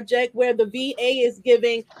project where the VA is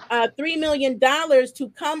giving $3 million to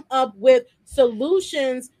come up with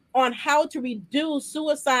solutions on how to reduce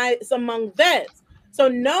suicides among vets. So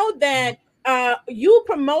know that you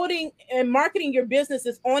promoting and marketing your business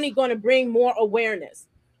is only going to bring more awareness,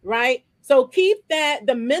 right? So keep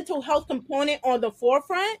the mental health component on the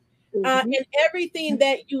forefront in everything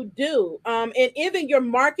that you do. And even your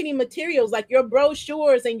marketing materials, like your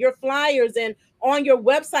brochures and your flyers and on your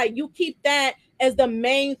website, you keep that as the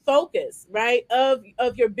main focus, right, of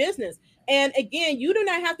your business. And again, you do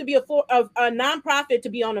not have to be a nonprofit to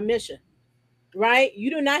be on a mission, right? You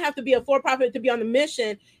do not have to be a for-profit to be on the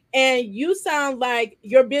mission. And you sound like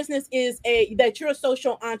your business is that you're a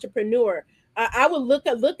social entrepreneur. I would look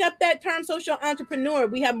up that term, social entrepreneur.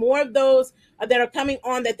 We have more of those that are coming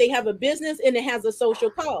on, that they have a business and it has a social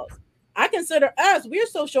cause. I consider us, we're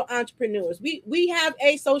social entrepreneurs. We have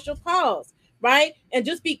a social cause, right? And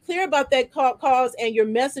just be clear about that cause and your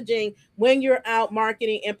messaging when you're out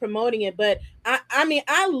marketing and promoting it. But I mean,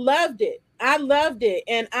 I loved it.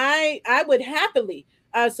 And I would happily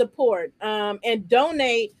support and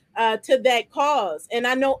donate to that cause, and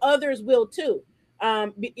I know others will too.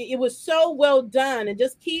 It was so well done, and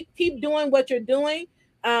just keep doing what you're doing,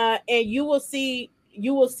 and you will see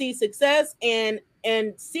success,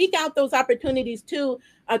 and seek out those opportunities too,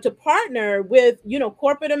 to partner with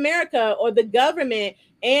corporate America or the government,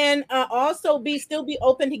 and also still be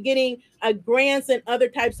open to getting grants and other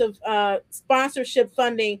types of sponsorship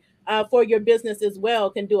funding for your business as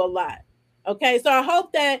well. Can do a lot. Okay, so I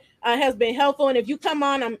hope that has been helpful, and if you come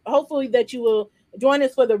on, I'm hopefully that you will join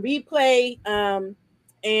us for the replay,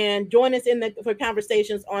 and join us for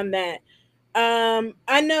conversations on that.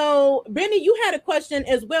 I know, Brittany, you had a question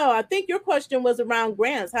as well. I think your question was around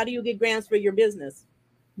grants. How do you get grants for your business?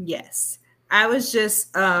 Yes, I was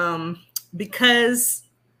just because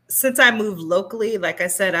since I moved locally, like I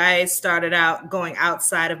said, I started out going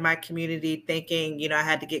outside of my community, thinking, I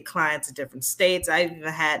had to get clients in different states. I even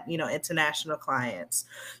had, international clients.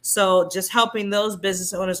 So just helping those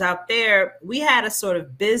business owners out there, we had a sort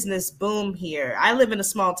of business boom here. I live in a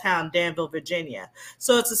small town, Danville, Virginia.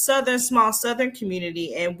 So it's a small southern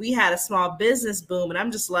community, and we had a small business boom. And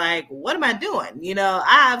I'm just like, what am I doing?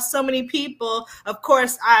 I have so many people. Of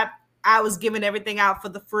course, I was giving everything out for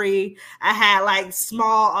the free. I had like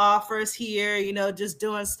small offers here, just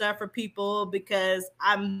doing stuff for people, because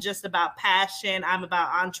I'm just about passion. I'm about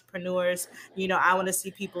entrepreneurs. I want to see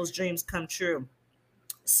people's dreams come true.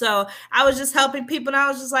 So I was just helping people, and I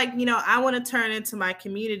was just like, I want to turn into my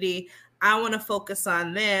community. I want to focus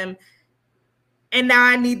on them. And now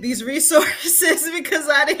I need these resources because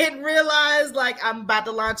I didn't realize, like, I'm about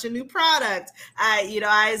to launch a new product.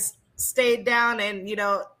 I stayed down and,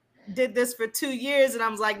 did this for 2 years, and I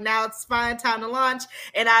was like, now it's fine, time to launch.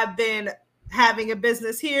 And I've been having a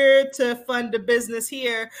business here to fund a business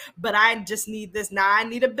here, but I just need this. Now I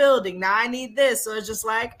need a building. Now I need this. So it's just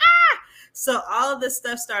like, So all of this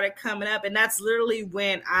stuff started coming up, and that's literally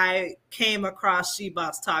when I came across She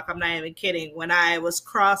Boss Talk. I'm not even kidding. When I was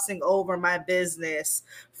crossing over my business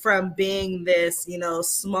from being this,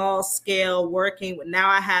 small scale working, now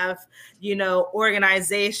I have,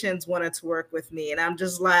 organizations wanted to work with me, and I'm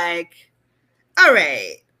just like, all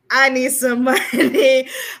right, I need some money.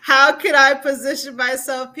 How could I position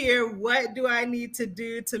myself here? What do I need to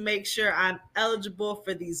do to make sure I'm eligible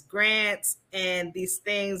for these grants and these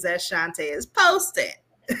things that Shantae is posting?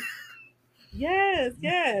 Yes.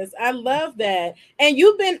 I love that. And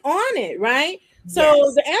you've been on it, right?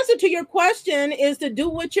 So the answer to your question is to do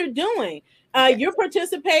what you're doing. You're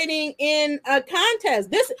participating in a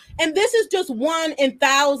contest. This is just one in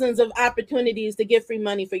thousands of opportunities to get free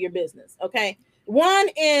money for your business. Okay. One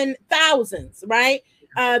in thousands, right?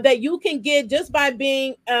 That you can get just by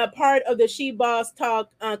being a part of the She Boss Talk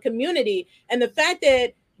community. And the fact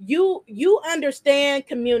that you understand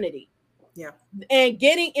community, and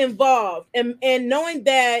getting involved, and knowing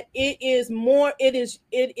that it is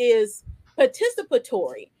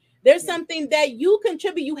participatory. There's something that you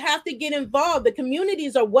contribute. You have to get involved. The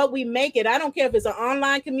communities are what we make it. I don't care if it's an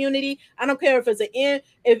online community. I don't care if it's if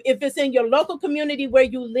it's in your local community where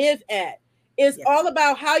you live at. It's all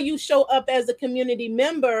about how you show up as a community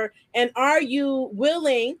member, and are you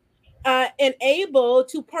willing and able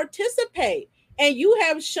to participate? And you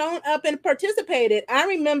have shown up and participated. I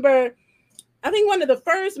remember, I think one of the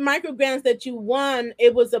first micro grants that you won,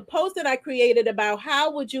 it was a post that I created about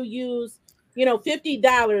how would you use,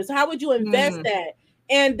 $50? How would you invest that?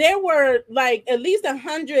 And there were like at least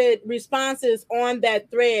 100 responses on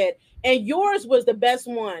that thread, and yours was the best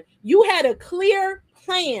one. You had a clear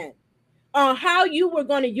plan on how you were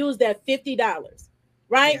going to use that $50,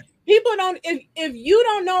 right? People don't, if you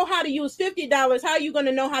don't know how to use $50, how are you going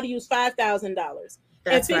to know how to use $5,000 and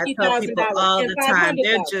That's what I tell people $50,000 all and the time.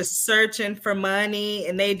 They're $500,000? just searching for money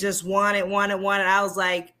and they just want it. I was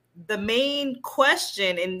like, the main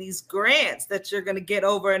question in these grants that you're going to get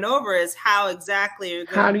over and over is how exactly you're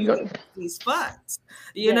going to use these funds,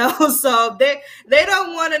 you know? So they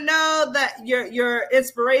don't want to know that your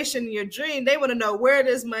inspiration, your dream. They want to know where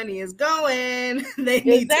this money is going. They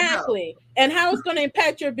need to know. And how it's going to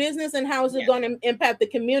impact your business and how is it going to impact the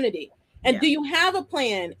community. And do you have a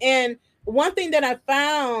plan? And one thing that I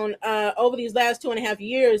found over these last 2.5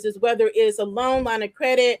 years is whether it's a loan, line of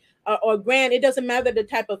credit, or grant, it doesn't matter the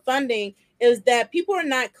type of funding, is that people are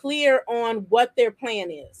not clear on what their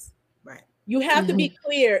plan is. Right. You have to be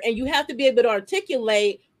clear, and you have to be able to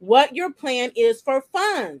articulate what your plan is for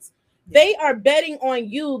funds. They are betting on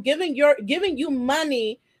you, giving you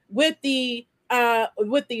money with the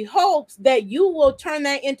hopes that you will turn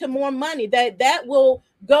that into more money, that will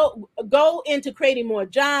go into creating more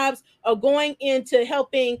jobs, or going into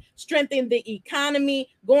helping strengthen the economy,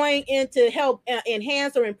 going into help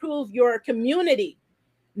enhance or improve your community.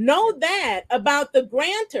 Know that about the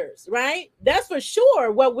grantors, right? That's for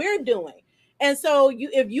sure what we're doing. And so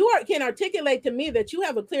if you can articulate to me that you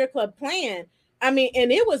have a clear-cut plan, I mean,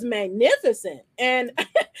 and it was magnificent. And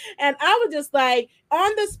and I was just like,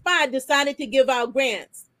 on the spot, decided to give out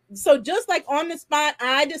grants. So just like on the spot,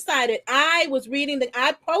 I decided, I was reading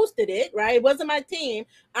I posted it, right? It wasn't my team.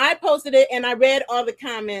 I posted it and I read all the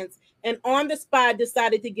comments, and on the spot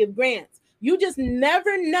decided to give grants. You just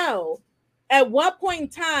never know at what point in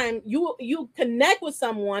time you connect with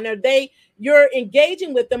someone, or you're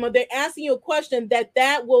engaging with them, or they're asking you a question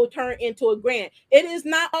that will turn into a grant. It is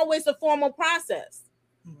not always a formal process.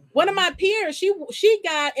 One of my peers, she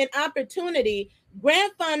got an opportunity,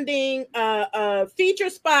 grant funding, feature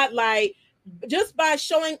spotlight, just by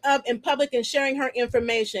showing up in public and sharing her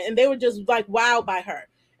information. And they were just like wowed by her.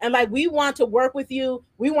 And like, we want to work with you.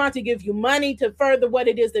 We want to give you money to further what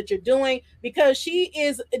it is that you're doing, because she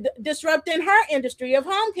is disrupting her industry of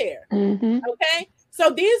home care. Okay. So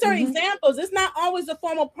these are examples. It's not always a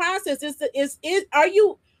formal process. Are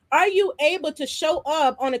you able to show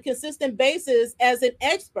up on a consistent basis as an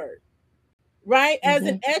expert, right? As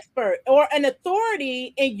an expert or an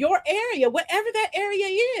authority in your area, whatever that area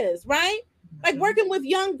is, right? Like working with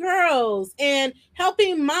young girls and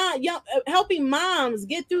helping moms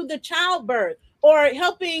get through the childbirth, or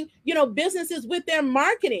helping, businesses with their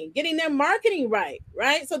marketing, getting their marketing right,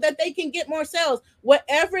 so that they can get more sales.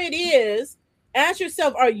 Whatever it is, ask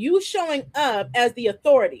yourself, are you showing up as the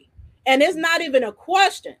authority? And it's not even a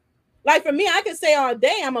question. Like for me, I can say all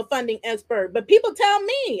day I'm a funding expert, but people tell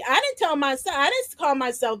me, I didn't call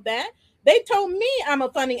myself that. They told me I'm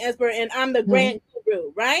a funding expert and I'm the grant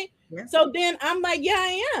guru, right? Yeah. So then I'm like, yeah,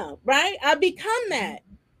 I am, right? I become that,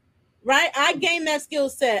 right? I gained that skill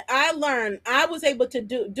set. I learned. I was able to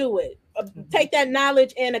do it, take that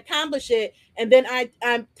knowledge and accomplish it. And then I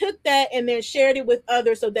took that and then shared it with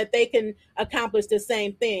others so that they can accomplish the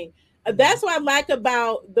same thing. That's what I like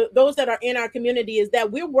about those that are in our community, is that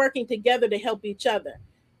we're working together to help each other.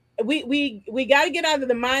 We got to get out of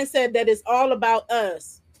the mindset that it's all about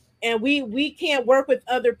us. And we can't work with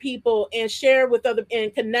other people and share with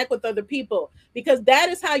and connect with other people, because that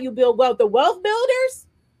is how you build wealth. The wealth builders,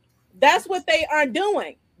 that's what they are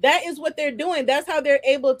doing. That is what they're doing. That's how they're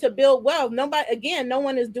able to build wealth. No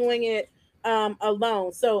one is doing it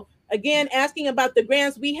alone. So again, asking about the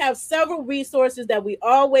grants, we have several resources that we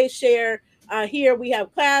always share here. We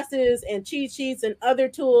have classes and cheat sheets and other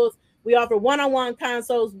tools. We offer one-on-one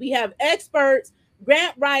consults. We have experts,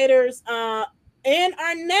 grant writers, in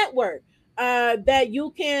our network that you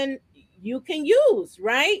can use,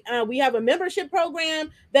 right? We have a membership program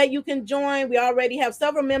that you can join. We already have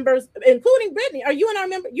several members, including Brittany. Are you in our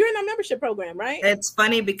You're in our membership program, right? It's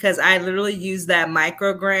funny because I literally use that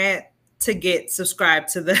micro grant to get subscribed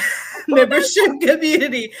to the membership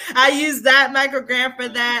community. I use that micro grant for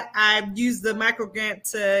that. I use the micro grant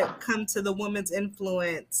to come to the Women's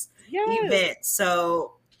Influence event.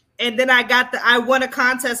 So. And then I won a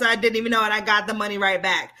contest I didn't even know, and I got the money right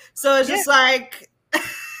back. So it's just like,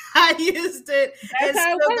 I used it and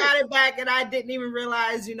still got it back, and I didn't even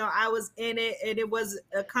realize, I was in it, and it was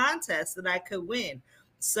a contest that I could win.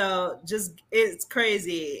 So it's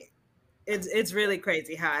crazy. It's really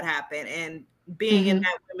crazy how it happened. And being in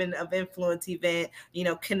that Women of Influence event,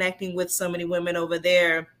 connecting with so many women over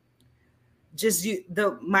there,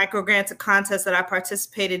 the micro grants, a contest that I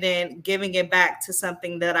participated in, giving it back to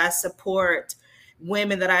something that I support,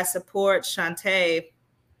 women that I support, Shantae,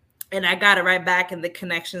 and I got it right back in the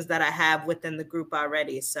connections that I have within the group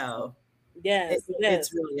already. So Yes,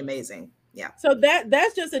 It's really amazing. Yeah. So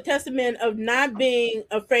that's just a testament of not being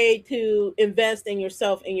afraid to invest in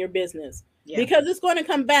yourself and your business. Yeah. Because it's going to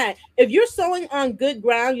come back. If you're sowing on good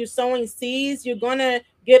ground, you're sowing seeds, you're going to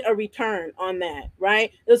get a return on that,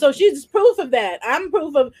 right? So she's proof of that. I'm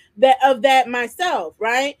proof of that myself,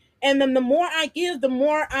 right? And then the more I give, the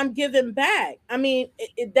more I'm giving back. I mean,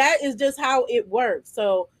 that is just how it works.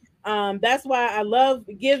 So that's why I love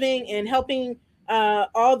giving and helping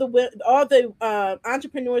all the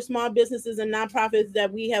entrepreneurs, small businesses, and nonprofits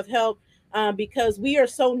that we have helped, because we are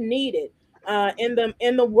so needed in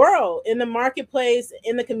the world, in the marketplace,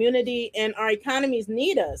 in the community, and our economies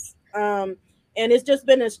need us. And it's just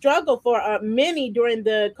been a struggle for many during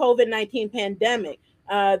the COVID-19 pandemic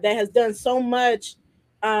that has done so much.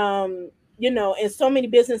 And so many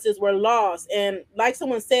businesses were lost. And like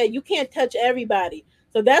someone said, you can't touch everybody.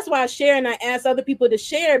 So that's why I share, and I ask other people to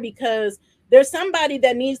share, because there's somebody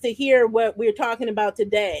that needs to hear what we're talking about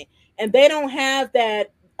today, and they don't have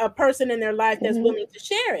that a person in their life that's willing to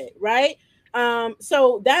share it, right?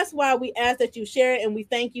 So that's why we ask that you share it, and we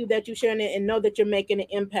thank you that you're sharing it and know that you're making an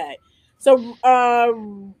impact. So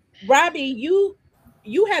Robbie,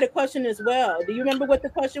 you had a question as well. Do you remember what the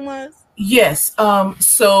question was? Yes.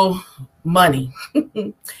 So money.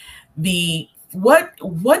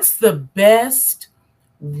 What's the best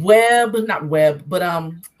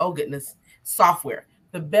software,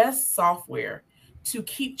 the best software to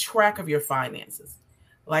keep track of your finances?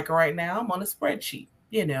 Like right now, I'm on a spreadsheet,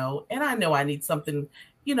 and I know I need something,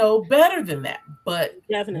 better than that. But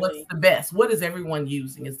definitely, what's the best? What is everyone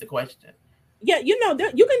using is the question. Yeah, you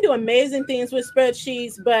can do amazing things with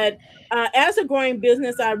spreadsheets, but as a growing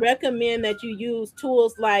business, I recommend that you use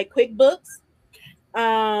tools like QuickBooks.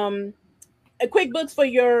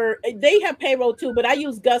 QuickBooks they have payroll too, but I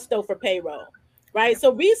use Gusto for payroll, right?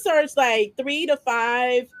 So research like 3 to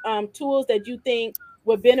 5 tools that you think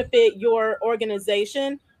would benefit your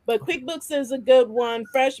organization. But QuickBooks is a good one.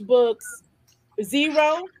 FreshBooks,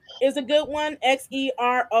 Xero is a good one.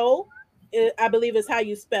 Xero, I believe is how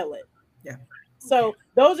you spell it. Yeah. So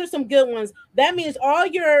those are some good ones. That means all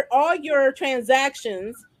your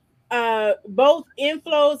transactions, both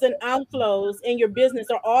inflows and outflows in your business,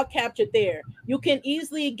 are all captured there. You can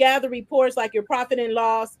easily gather reports like your profit and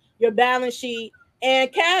loss, your balance sheet,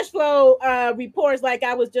 and cash flow reports like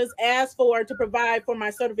I was just asked for to provide for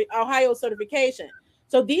my Ohio certification.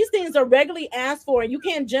 So these things are regularly asked for, and you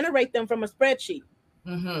can't generate them from a spreadsheet.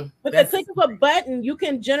 With the click of a button, you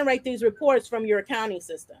can generate these reports from your accounting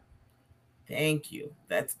system. Thank you.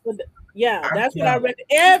 That's what I recommend.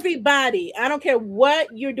 Everybody, I don't care what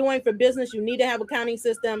you're doing for business, you need to have an accounting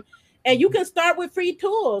system, and you can start with free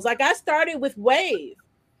tools. Like I started with Wave,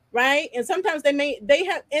 right? And sometimes they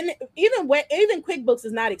have, and even QuickBooks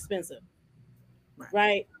is not expensive,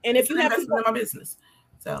 right? And if you have people in my business,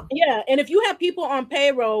 so yeah, and if you have people on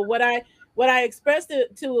payroll, what I expressed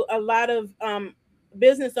to a lot of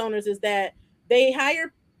business owners is that they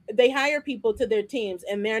hire people to their teams,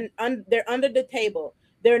 and they're under the table.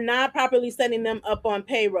 They're not properly setting them up on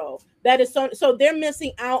payroll. That is so they're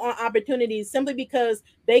missing out on opportunities simply because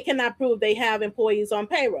they cannot prove they have employees on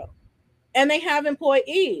payroll, and they have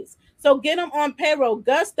employees. So get them on payroll.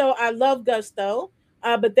 Gusto, I love Gusto,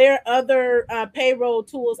 but there are other payroll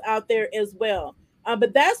tools out there as well.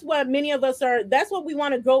 But that's what many of us are. That's what we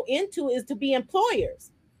want to go into, is to be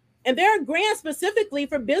employers. And there are grants specifically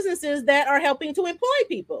for businesses that are helping to employ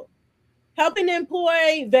people, helping to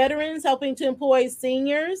employ veterans, helping to employ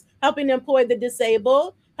seniors, helping to employ the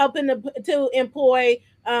disabled, helping to employ,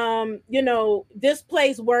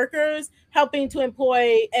 displaced workers, helping to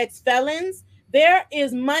employ ex-felons. There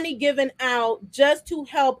is money given out just to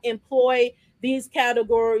help employ these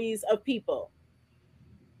categories of people,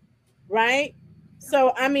 right?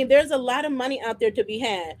 So, I mean, there's a lot of money out there to be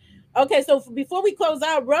had. Okay, so before we close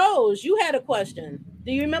out, Rose, you had a question.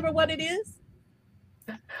 Do you remember what it is?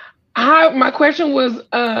 My question was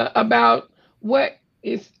about what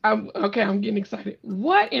is. I'm getting excited.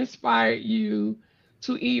 What inspired you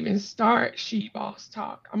to even start She Boss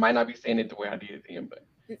Talk? I might not be saying it the way I did then, but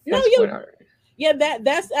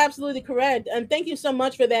that's absolutely correct. And thank you so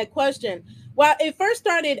much for that question. Well, it first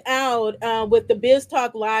started out with the Biz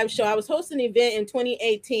Talk live show. I was hosting an event in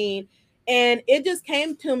 2018. And it just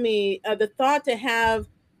came to me, the thought to have,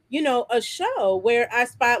 a show where I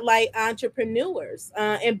spotlight entrepreneurs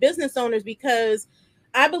and business owners, because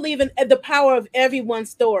I believe in the power of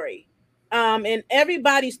everyone's story. And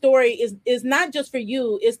everybody's story is not just for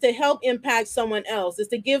you, it's to help impact someone else. It's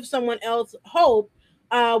to give someone else hope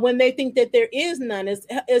when they think that there is none. Is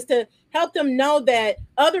to help them know that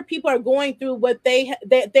other people are going through what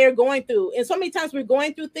they're going through. And so many times we're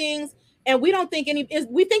going through things and we don't think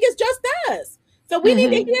we think it's just us. So we need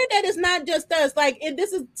to hear that it's not just us. Like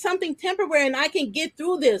this is something temporary, and I can get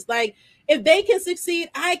through this. Like if they can succeed,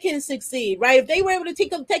 I can succeed, right? If they were able to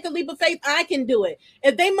take a leap of faith, I can do it.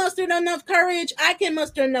 If they mustered enough courage, I can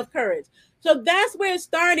muster enough courage. So that's where it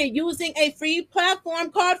started, using a free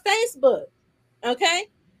platform called Facebook. Okay,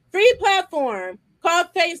 free platform called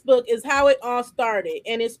Facebook is how it all started,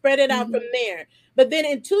 and it spread it out from there. But then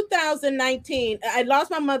in 2019, I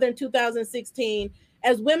lost my mother in 2016.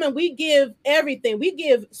 As women, we give everything. We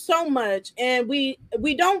give so much, and we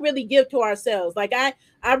don't really give to ourselves. Like I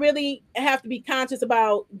really have to be conscious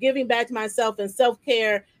about giving back to myself and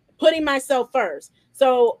self-care, putting myself first.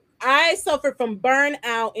 So I suffered from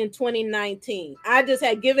burnout in 2019. I just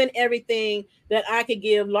had given everything that I could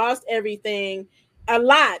give, lost everything, a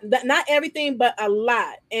lot, not everything, but a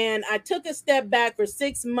lot. And I took a step back for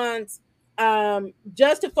 6 months,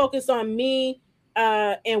 just to focus on me,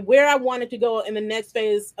 and where I wanted to go in the next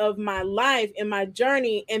phase of my life, in my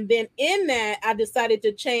journey. And then in that, I decided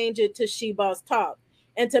to change it to She Boss Talk,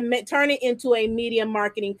 and to turn it into a media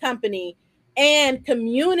marketing company and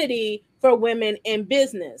community for women in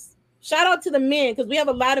business. Shout out to the men, because we have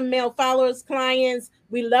a lot of male followers, clients.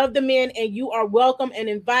 We love the men, and you are welcome and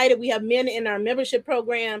invited. We have men in our membership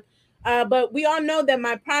program. But we all know that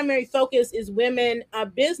my primary focus is women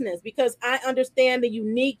business, because I understand the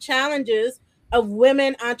unique challenges of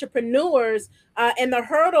women entrepreneurs, and the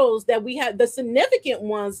hurdles that we have, the significant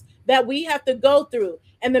ones that we have to go through,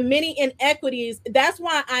 and the many inequities. That's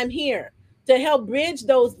why I'm here, to help bridge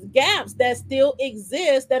those gaps that still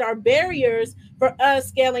exist, that are barriers for us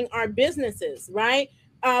scaling our businesses, right?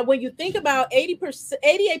 When you think about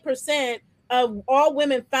 88% of all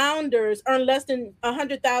women founders earn less than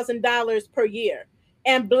 $100,000 per year.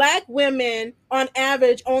 And Black women on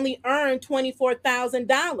average only earn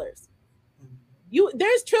 $24,000.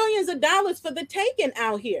 There's trillions of dollars for the taking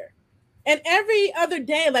out here. And every other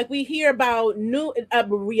day, like we hear about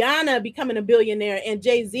Rihanna becoming a billionaire and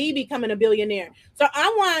Jay-Z becoming a billionaire. So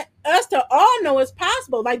I want us to all know it's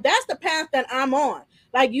possible. Like that's the path that I'm on.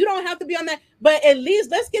 Like you don't have to be on that, but at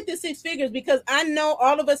least let's get to 6 figures, because I know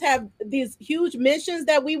all of us have these huge missions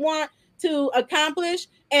that we want to accomplish,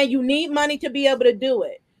 and you need money to be able to do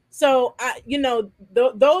it. So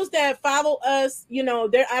those that follow us,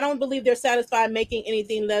 I don't believe they're satisfied making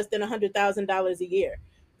anything less than $100,000 a year.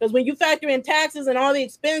 Because when you factor in taxes and all the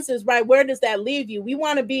expenses, right, where does that leave you? We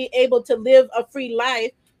want to be able to live a free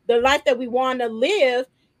life, the life that we want to live,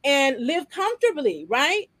 and live comfortably,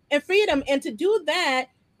 right? And freedom. And to do that,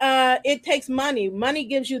 it takes money. Money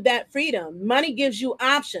gives you that freedom. Money gives you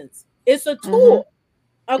options. It's a tool.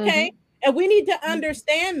 Okay. And we need to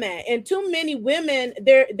understand that. And too many women,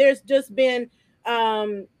 there's just been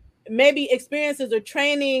maybe experiences or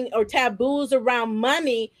training or taboos around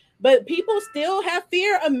money, but people still have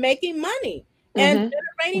fear of making money and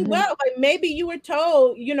generating wealth. Like maybe you were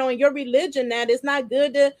told, in your religion that it's not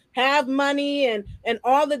good to have money and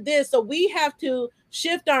all of this. So we have to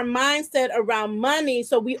shift our mindset around money,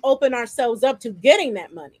 so we open ourselves up to getting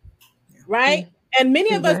that money, right? And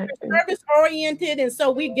many of us are service oriented, and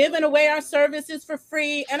so we're giving away our services for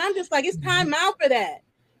free. And I'm just like, it's time out for that,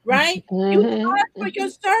 right? You charge for your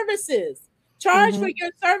services, charge for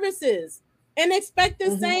your services, and expect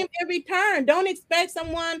the same in return. Don't expect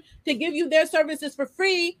someone to give you their services for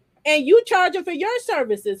free and you charge them for your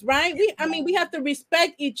services, right? We have to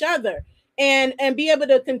respect each other and be able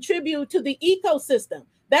to contribute to the ecosystem.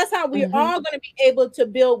 That's how we're all going to be able to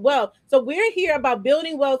build wealth. So we're here about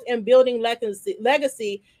building wealth and building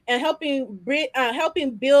legacy, and helping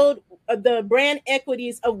build the brand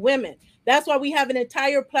equities of women. That's why we have an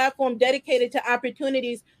entire platform dedicated to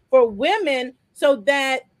opportunities for women, so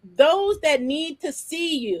that those that need to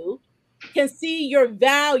see you can see your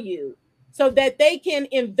value, so that they can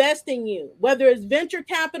invest in you, whether it's venture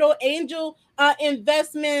capital, angel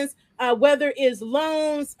investments, whether it's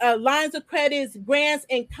loans, lines of credits, grants,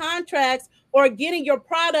 and contracts, or getting your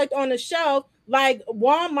product on the shelf like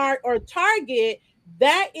Walmart or Target.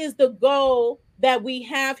 That is the goal that we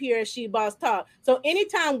have here at She Boss Talk. So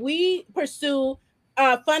anytime we pursue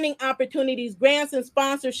funding opportunities, grants, and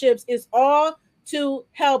sponsorships, is all to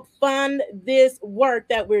help fund this work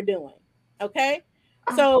that we're doing. Okay.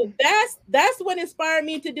 So that's what inspired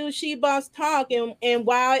me to do She Boss Talk, and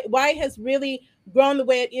why it has really grown the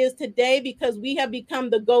way it is today, because we have become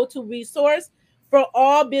the go-to resource for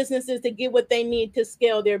all businesses to get what they need to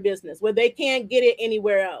scale their business, where they can't get it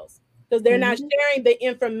anywhere else, because they're not sharing the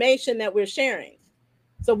information that we're sharing.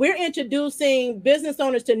 So we're introducing business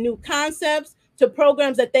owners to new concepts, to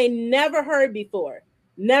programs that they never heard before,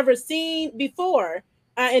 never seen before,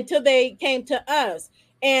 until they came to us.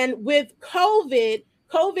 And with COVID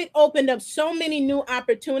opened up so many new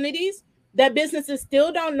opportunities that businesses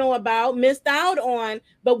still don't know about, missed out on,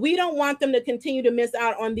 but we don't want them to continue to miss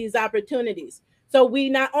out on these opportunities. So we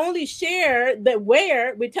not only share the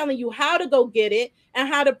where, we're telling you how to go get it and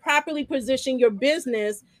how to properly position your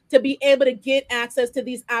business to be able to get access to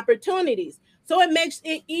these opportunities. So it makes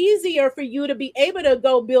it easier for you to be able to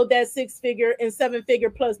go build that 6-figure and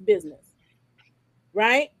 7-figure plus business,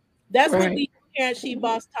 right? That's what we here at She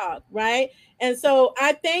Boss Talk, right? And so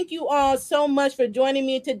I thank you all so much for joining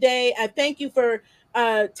me today. I thank you for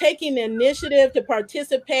taking the initiative to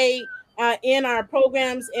participate in our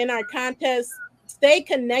programs, in our contests. Stay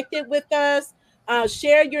connected with us.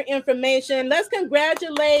 Share your information. Let's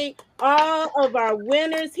congratulate all of our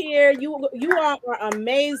winners here. You all are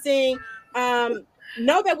amazing.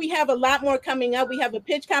 Know that we have a lot more coming up. We have a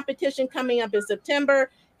pitch competition coming up in September,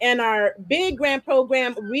 and our big grant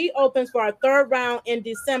program reopens for our 3rd round in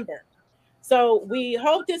December. So we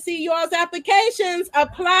hope to see y'all's applications.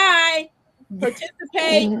 Apply,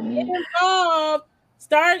 participate, get involved,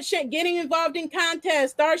 start getting involved in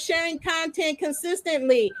contests, start sharing content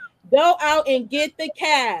consistently. Go out and get the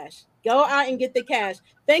cash. Go out and get the cash.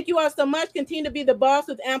 Thank you all so much. Continue to be the boss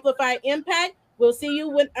with Amplify Impact. We'll see you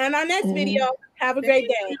on our next video. Have a great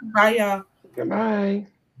day. Bye, y'all. Goodbye.